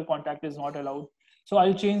cannot, physical contact is not allowed. So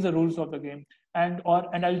I'll change the rules of the game, and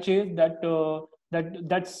I'll change that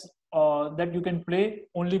you can play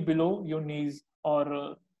only below your knees,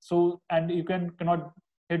 and you cannot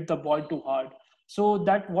hit the ball too hard. So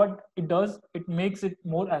that what it does, it makes it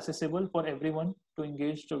more accessible for everyone to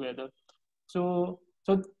engage together. So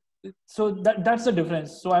so that's the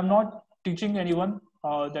difference. So I'm not teaching anyone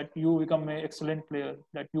that you become an excellent player,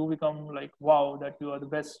 that you become like wow, that you are the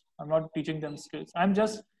best. I'm not teaching them skills. I'm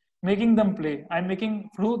just making them play. I'm making,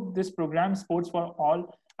 through this program, sports for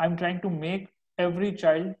all, I'm trying to make every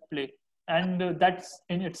child play, and that's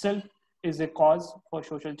in itself is a cause for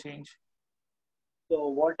social change. So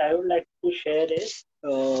what I would like to share is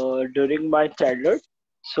during my childhood,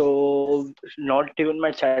 so not even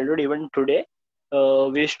my childhood, even today,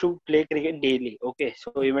 we used to play cricket daily. Okay,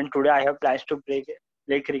 so even today I have plans to play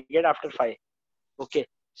cricket after 5. Okay,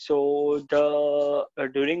 so the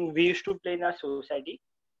during we used to play in our society,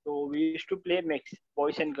 so we used to play mix,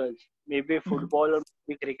 boys and girls, maybe football or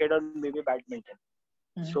maybe cricket or maybe badminton.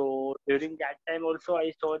 So during that time also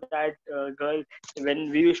I saw that girls, when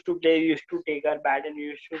we used to play, we used to take our bat and we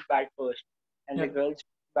used to bat first, and the girls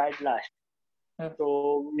bat last.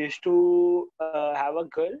 So we used to have a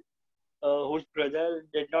girl whose brother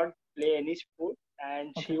did not play any sport,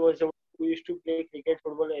 and she was the one who used to play cricket,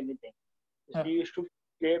 football, anything. She used to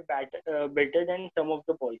play better than some of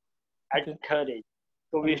the boys at her age.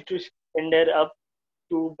 So we used to send her up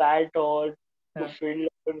to bat or to field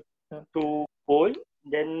or to bowl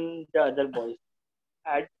than the other boys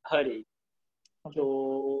at her age.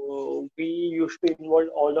 So we used to involve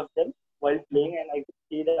all of them while playing, and I could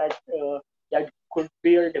see that that could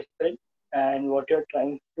be a difference. And what you're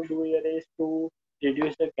trying to do here is to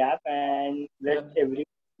reduce the gap and let everyone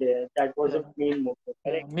play. That was the main motive,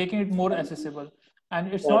 correct? Making it more accessible.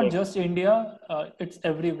 And it's not just India, it's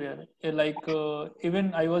everywhere.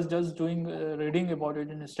 Even I was just reading about it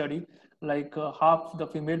in a study, half the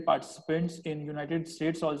female participants in United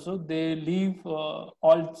States also, they leave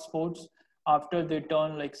all sports after they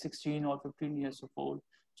turn like 16 or 15 years of old.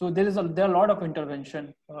 So there are a lot of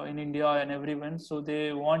intervention in India and everyone. So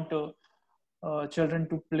they want children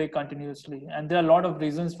to play continuously, and there are a lot of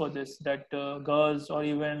reasons for this, that girls, or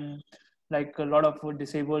even like a lot of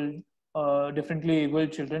disabled, differently able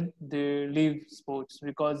children, they leave sports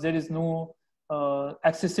because there is no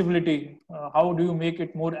accessibility. How do you make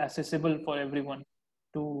it more accessible for everyone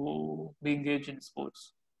to be engaged in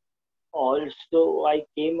sports? Also, I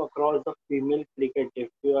came across the female cricket. If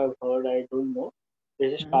you have heard, I don't know.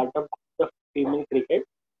 There's a startup of the female cricket,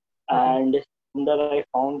 and Sundar, I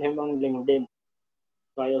found him on LinkedIn.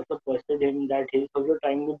 So I also posted him that he's also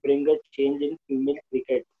trying to bring a change in female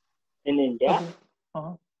cricket in India, Okay.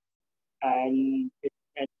 Uh-huh. and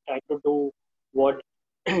trying to do what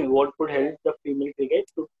what could help the female cricket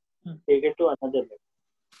to take it to another level.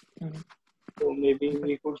 Mhm. So maybe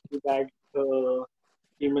we could see that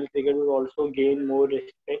female cricket will also gain more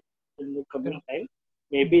respect in the coming time.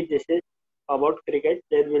 Maybe this is about cricket.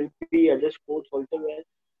 There will be other sports also where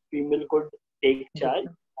female could take charge.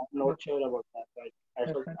 Definitely. I'm not sure about that right as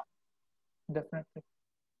of Definitely. now. Definitely.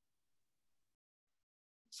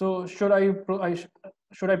 So should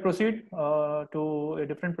I proceed to a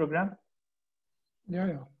different program?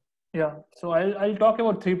 Yeah. Yeah. So I'll talk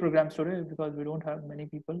about three programs today because we don't have many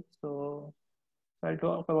people. So I'll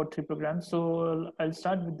talk about three programs. So I'll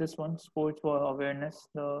start with this one, Sports for Awareness,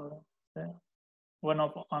 the one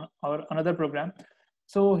of our another program.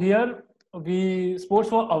 So here Sports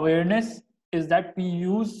for Awareness is that we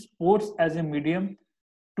use sports as a medium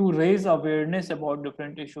to raise awareness about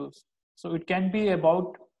different issues. So it can be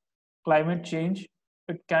about climate change,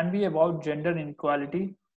 it can be about gender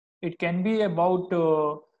inequality, it can be about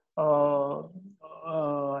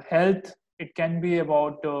health, it can be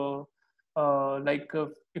about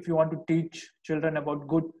if you want to teach children about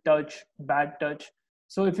good touch, bad touch.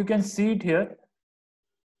 So if you can see it here,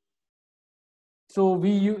 so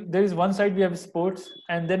there is one side we have sports,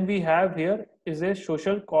 and then we have here is a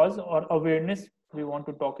social cause or awareness we want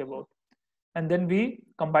to talk about, and then we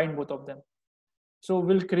combine both of them. So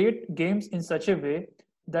we'll create games in such a way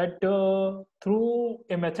that through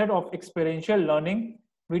a method of experiential learning,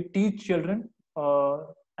 we teach children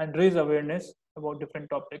and raise awareness about different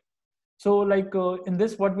topics. So in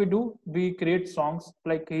this, what we do, we create songs.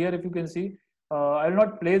 Like here, if you can see, I'll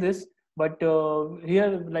not play this, but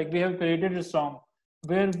here, like we have created a song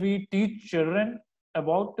where we teach children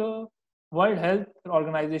about World Health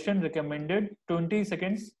Organization recommended 20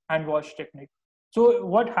 seconds hand wash technique. So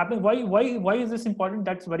what happens? Why is this important?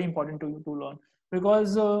 That's very important to learn,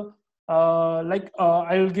 because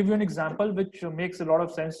I'll give you an example which makes a lot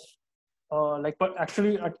of sense. But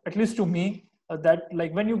actually, at least to me, that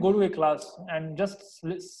like when you go to a class and just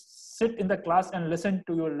sit in the class and listen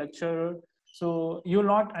to your lecturer, so you'll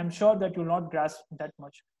not. I'm sure that you'll not grasp that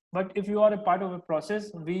much. But if you are a part of a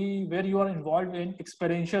process, where you are involved in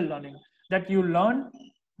experiential learning, that you learn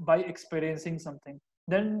by experiencing something,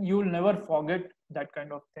 then you'll never forget that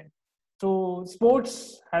kind of thing. So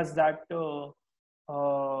sports has that tool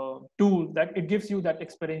that it gives you that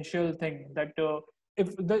experiential thing that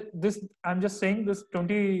if this I'm just saying this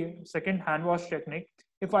 20-second hand wash technique,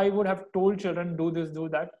 if I would have told children do this, do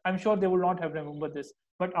that, I'm sure they will not have remembered this.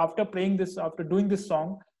 But after playing this, after doing this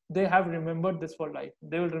song, they have remembered this for life.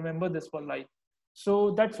 They will remember this for life.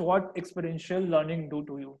 So that's what experiential learning do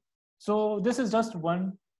to you. So this is just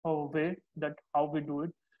one way that how we do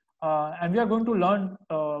it, and we are going to learn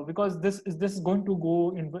because this is going to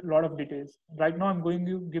go in a lot of details. Right now, I'm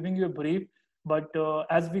giving you a brief, but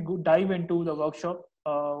as we dive into the workshop,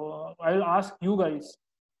 I'll ask you guys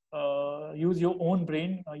use your own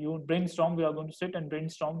brain. You brainstorm. We are going to sit and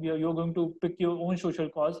brainstorm. You're going to pick your own social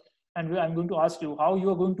cause, and I'm going to ask you how you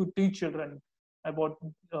are going to teach children about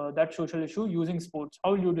that social issue using sports.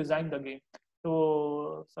 How will you design the game?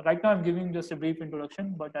 So right now I'm giving just a brief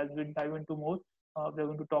introduction, but as we dive into more, we're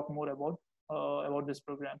going to talk more about this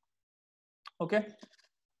program. Okay,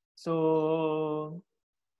 so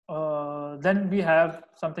then we have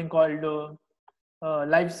something called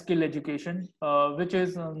life skill education, which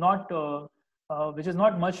is not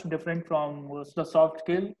much different from the soft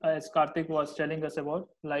skill as Karthik was telling us about.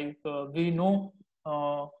 Like we know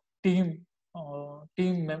team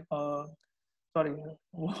team sorry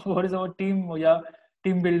what is our team, yeah,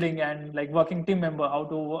 team building and like working team member, how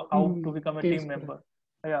to become a team member,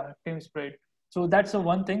 yeah, team spirit. So that's the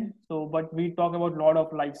one thing. So but we talk about a lot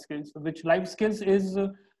of life skills, which life skills is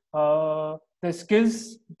the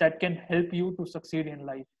skills that can help you to succeed in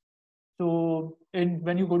life. So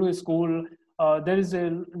when you go to a school, there is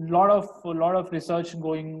a lot of research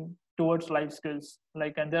going towards life skills,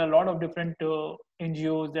 like, and there are a lot of different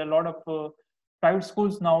NGOs. There are a lot of private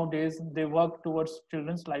schools nowadays. They work towards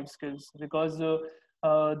children's life skills because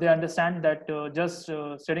they understand that just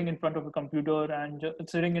sitting in front of a computer and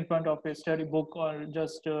sitting in front of a study book or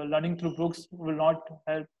just learning through books will not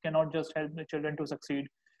help, cannot just help the children to succeed.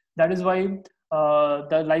 That is why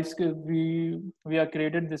the life skill we are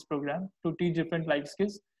created this program to teach different life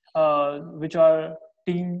skills, which are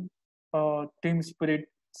team spirit,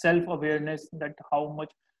 self awareness, that how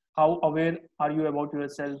much how aware are you about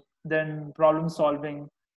yourself, then problem solving,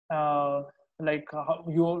 like how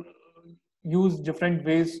you use different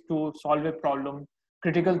ways to solve a problem,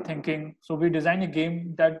 critical thinking. So we design a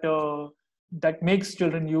game that makes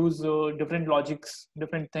children use different logics,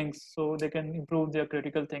 different things, so they can improve their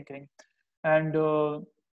critical thinking. And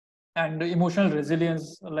emotional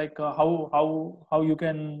resilience, like how you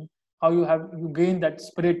can, you gain that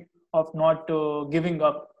spirit of not giving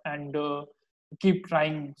up, and keep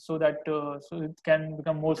trying, so that so it can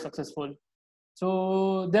become more successful.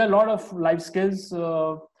 So there are a lot of life skills,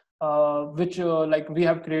 which like we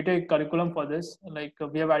have created a curriculum for this. Like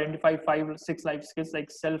we have identified 5 or 6 life skills, like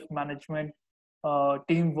self management,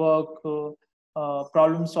 teamwork,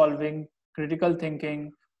 problem solving, critical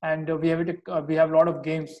thinking. And we have a lot of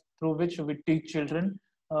games through which we teach children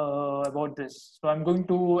about this. So I'm going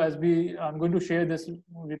to share this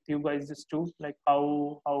with you guys, this too, like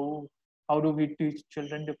how do we teach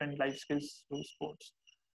children different life skills through sports.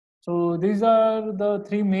 So these are the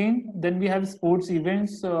 3 main. Then we have sports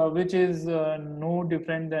events, which is no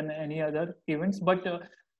different than any other events. But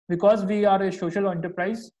because we are a social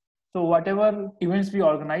enterprise, so whatever events we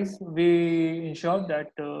organize, we ensure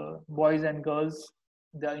that boys and girls,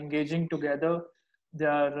 they are engaging together. They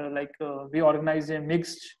are we organize a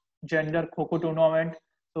mixed gender Kho tournament.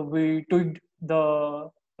 So we tweaked the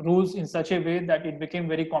rules in such a way that it became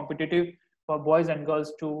very competitive for boys and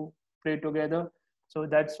girls to play together. So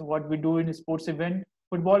that's what we do in a sports event.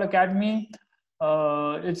 Football academy,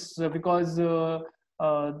 it's because uh,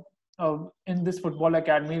 in this football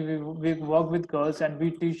academy, we work with girls and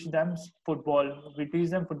we teach them football. We teach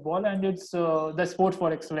them football, and it's the sport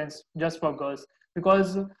for excellence just for girls,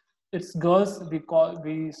 because it's girls.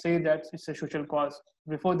 We say that it's a social cause.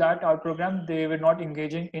 Before that, our program, they were not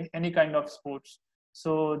engaging in any kind of sports.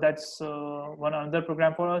 So that's one another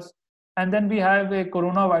program for us. And then we have a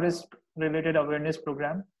coronavirus related awareness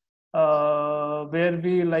program, where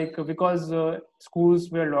we, because schools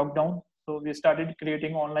were locked down, so we started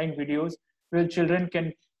creating online videos where children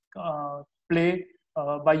can play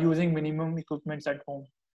by using minimum equipments at home.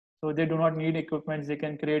 So they do not need equipment. They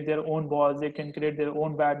can create their own balls, they can create their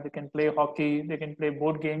own bat, they can play hockey, they can play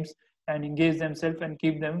board games, and engage themselves and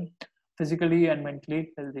keep them physically and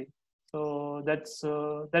mentally healthy. So that's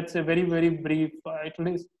a very, very brief, at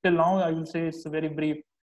least till now I will say it's a very brief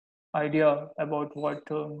idea about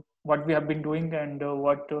what we have been doing, and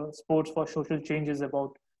what sports for social change is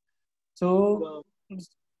about. So Can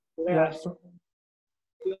I yeah, ask so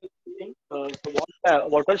you a thing?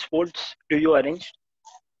 What all sports do you arrange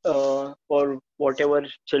for whatever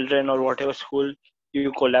children or whatever school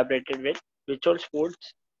you collaborated with? Which all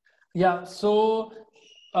sports? yeah, so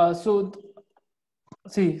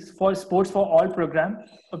see, for sports for all program,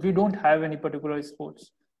 we don't have any particular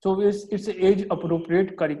sports. So it's an age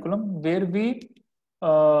appropriate curriculum where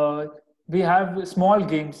uh, we have small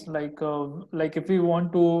games, like if we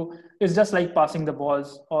want to, it's just like passing the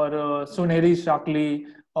balls, or Suneri Shakli,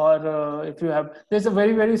 or if you have, there's a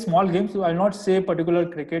very, very small game. So I'll not say particular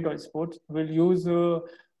cricket or sports. We'll use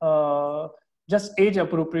uh, just age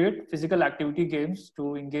appropriate physical activity games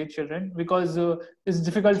to engage children, because it's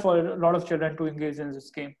difficult for a lot of children to engage in this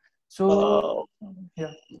game. So Uh,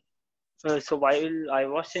 yeah. so while I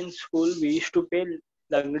was in school, we used to play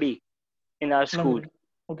Langdi in our school. Langri.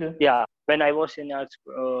 Okay. Yeah, when I was in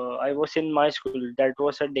my school. That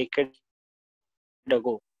was a decade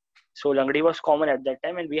ago. So Langdi was common at that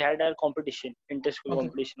time, and we had our competition, inter-school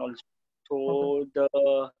competition also. Okay.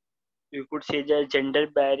 So you could say the gender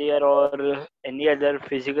barrier or any other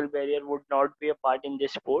physical barrier would not be a part in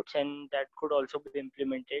this sports, and that could also be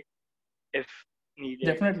implemented if needed.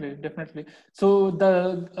 Definitely, definitely. So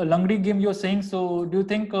the Langdi game you're saying, so do you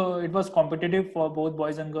think it was competitive for both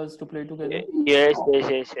boys and girls to play together? Yes, yes,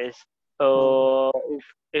 yes, yes. Oh.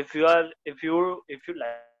 If you are if you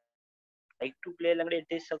like to play Langdi, it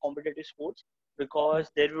is a competitive sports because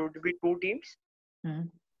there would be two teams. Mm-hmm.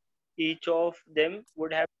 Each of them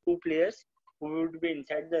would have two players who would be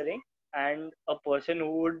inside the ring, and a person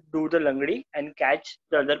who would do the Langdi and catch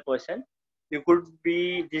the other person.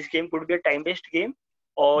 This game could be a time-based game,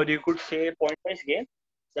 or you could say a point-based game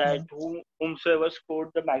that Mm-hmm. whomsoever scored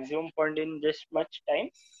the maximum point in this much time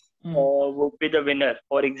Mm-hmm. would be the winner.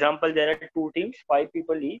 For example, there are two teams, 5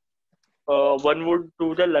 people each. One would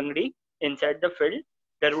do the Langdi inside the field.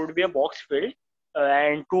 There would be a box field,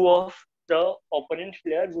 and two of the opponent's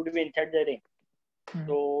player would be inside the ring. Mm-hmm.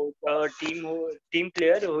 So the team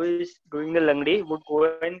player who is doing the Langdi would go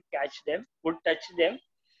and catch them, would touch them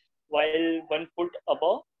while 1 foot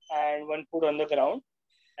above and 1 foot on the ground,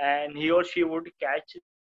 and he or she would catch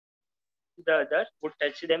the the other, would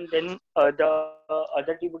touch them, then the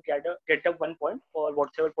other team would get up 1 point or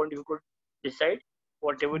whatever point you could decide,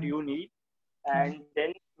 whatever you need. And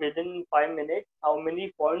then within 5 minutes, how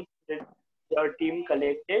many points did your team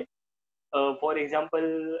collected? For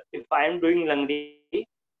example, if I am doing Langdi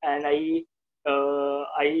and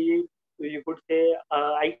you could say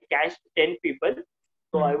I catched 10 people,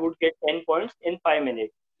 so I would get 10 points in 5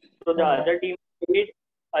 minutes. So the other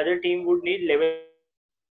team would need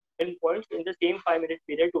 11 points in the same 5 minute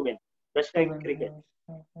period to win, just like cricket.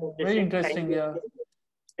 So the same Very time interesting. Yeah.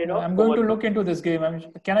 instead of I'm going to over. look into this game.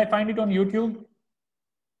 Can I find it on YouTube?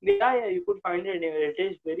 Yeah, you could find it anywhere. It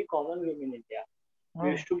is very common game in India.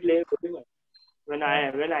 We used to play very much. When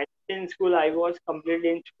I was in school, I was completely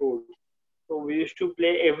in sports. So we used to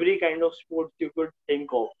play every kind of sports you could think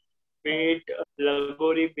of. Be it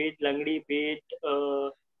Lagori, be it Langdi, be it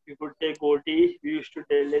you could say Goti. We used to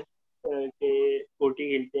tell it Goti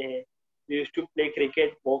खेलते हैं. We used to play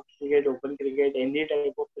cricket, box cricket, open cricket, any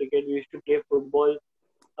type of cricket. We used to play football.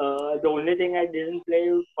 The only thing I didn't play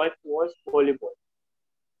much was volleyball.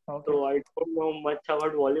 Okay. So I don't know much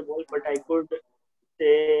about volleyball, but I could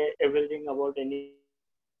say everything about any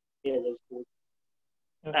other sport.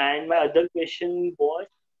 And my other question was,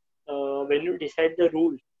 when you decide the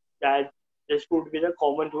rules, that this would be the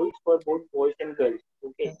common rules for both boys and girls.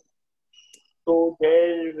 Okay. So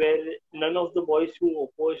there were none of the boys who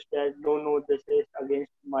opposed that, no, this is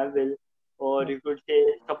against my will. Or you could say,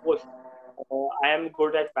 suppose I am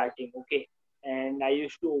good at batting, okay, and I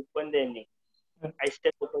used to open the inning. I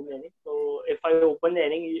still open the inning. So if I open the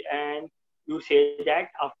inning and you say that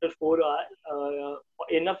after 4 hours,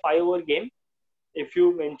 in a 5 over game, if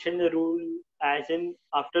you mention the rule as in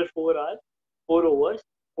after 4 hours, 4 overs,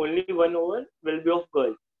 only 1 over will be of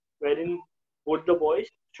girls, wherein both the boys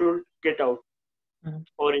should get out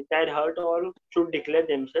or entire hurt or should declare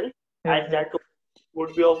themselves as that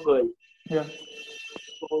would be of girls. Yeah.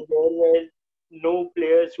 So there were no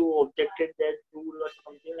players who objected that rule or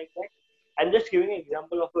something like that. I'm just giving an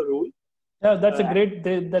example of a rule. Yeah, that's a great.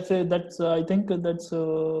 I think that's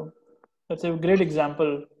a great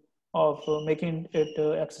example of making it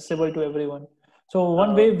accessible to everyone. So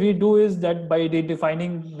one way we do is that by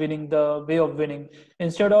redefining winning, the way of winning,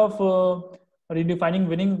 instead of redefining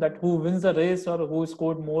winning, that who wins the race or who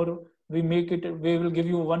scored more, we make it. We will give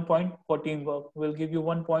you 1 point for teamwork. We'll give you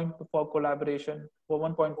 1 point for collaboration, for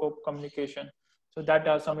 1 point for communication. So that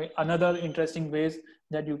are some another interesting ways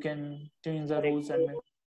that you can change the rules and make.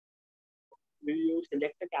 Will you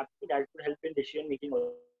select a captain that would help in decision making?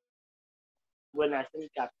 One as a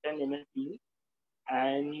captain in a team,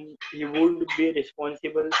 and he would be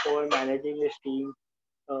responsible for managing his team,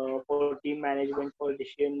 for team management, for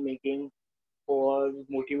decision making, for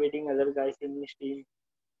motivating other guys in his team.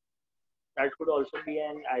 That could also be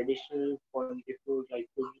an additional point if you like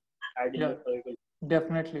to add in the curriculum.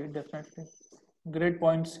 Definitely. Great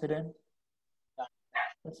points, Hiren. Yeah.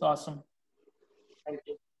 That's awesome. Thank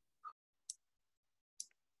you.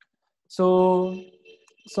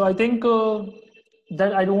 So I think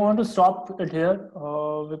that I don't want to stop it here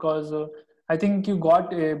because I think you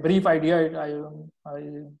got a brief idea.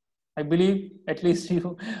 I believe at least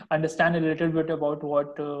you understand a little bit about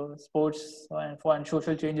what sports and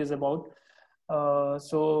social change is about.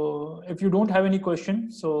 So if you don't have any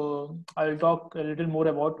questions, so I'll talk a little more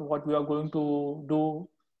about what we are going to do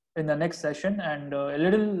in the next session, and a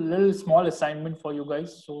little small assignment for you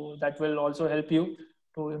guys, so that will also help you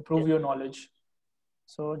to improve your knowledge.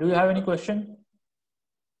 So do you have any question?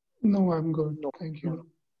 No, I'm good. Thank you.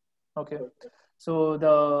 Okay.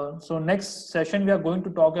 So next session we are going to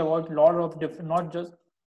talk about a lot of different, not just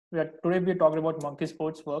today we are talking about monkey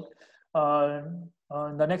sports work.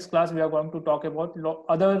 In the next class we are going to talk about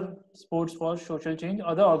other sports for social change,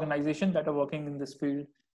 other organizations that are working in this field.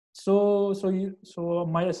 So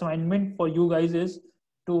my assignment for you guys is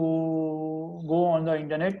to go on the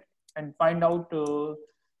internet and find out,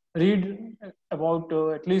 read about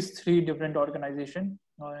at least 3 different organizations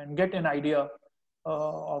and get an idea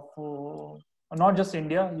of not just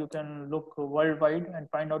India. You can look worldwide and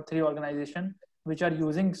find out 3 organizations which are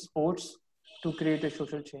using sports to create a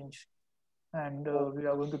social change. And we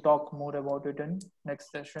are going to talk more about it in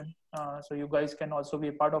next session. So you guys can also be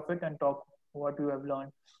a part of it and talk what you have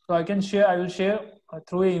learned. So I will share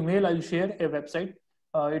through an email, I'll share a website.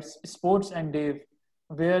 It's Sports and Dave,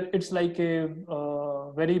 where it's like a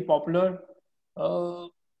very popular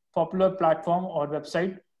platform or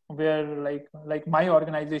website where like my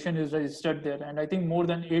organization is registered there, and I think more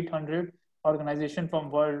than 800 organizations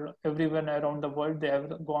from world, everywhere around the world, they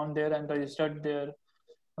have gone there and registered their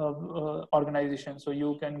organization. So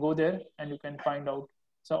you can go there and you can find out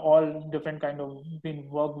So all different kind of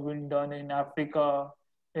work being done in Africa,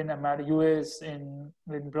 in America, US, in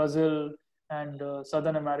Brazil, and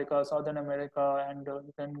Southern America, and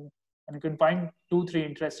you can find 2-3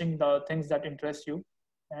 interesting things that interest you,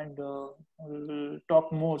 and we'll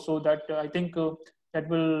talk more. So that I think that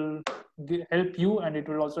will help you, and it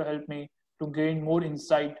will also help me to gain more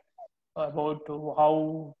insight about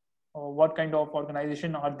how what kind of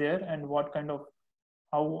organization are there, and what kind of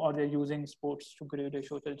how are they using sports to create a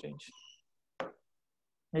social change.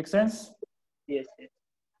 Make sense? Yes, yes.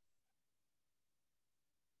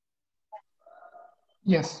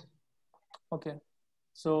 Yes. Okay.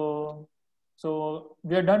 So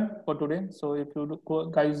we are done for today. So if you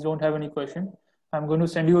guys don't have any question, I'm going to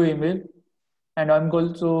send you an email, and I'm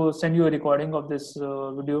going to send you a recording of this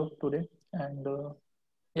video today. And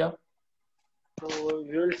yeah. So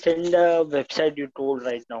we will send the website you told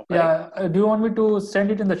right now, correct? Yeah. Do you want me to send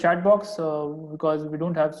it in the chat box? Because we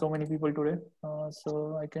don't have so many people today.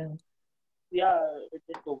 So I can. Yeah, it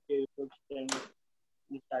is okay. You could send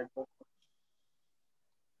in chat box.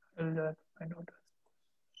 I'll find out.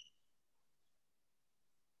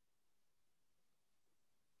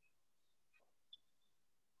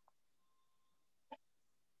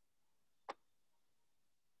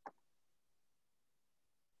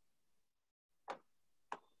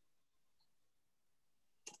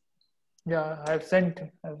 Yeah, I've sent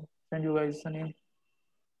you guys the name.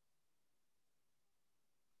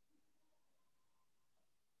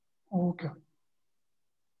 Okay.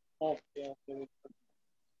 Okay.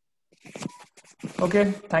 Okay,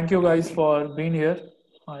 thank you guys for being here.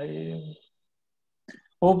 I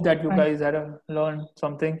hope that you guys had learned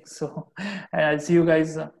something. So, and I'll see you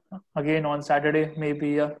guys again on Saturday.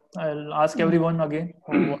 Maybe I'll ask everyone again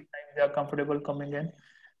what time they are comfortable coming in,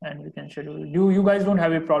 and we can schedule. You guys don't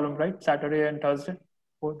have a problem, right? Saturday and Thursday,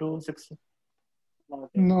 4 to 6.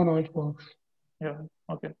 No, it works. Yeah.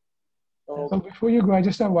 Okay. So before you go, I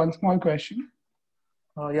just have one small question.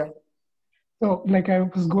 Yeah. So, like, I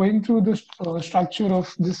was going through the structure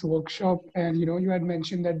of this workshop, and you had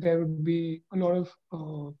mentioned that there would be a lot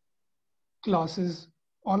of classes,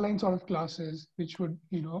 online sort of classes, which would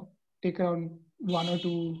take around 1 or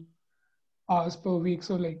 2 hours per week.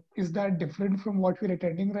 So, like, is that different from what we're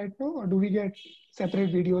attending right now, or do we get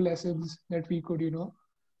separate video lessons that we could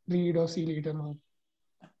read or see later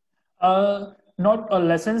on? Not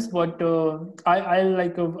lessons, but I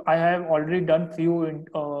like I have already done few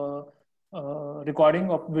recording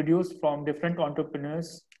of videos from different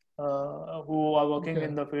entrepreneurs who are working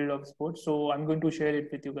in the field of sports. So I'm going to share it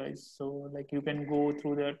with you guys. So like you can go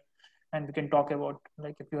through that, and we can talk about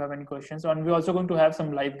like if you have any questions. And we're also going to have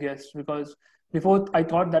some live guests, because before I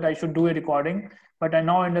thought that I should do a recording, but I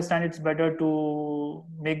now understand it's better to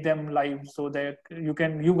make them live, so that you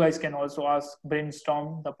guys can also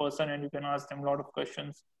brainstorm the person, and you can ask them a lot of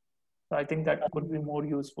questions. So I think that could be more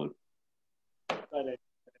useful. Correct.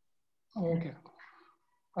 Okay.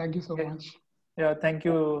 Thank you so much. Yeah, thank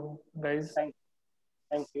you guys. Thank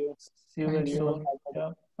you. See you guys soon.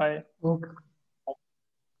 Yeah, bye. Okay.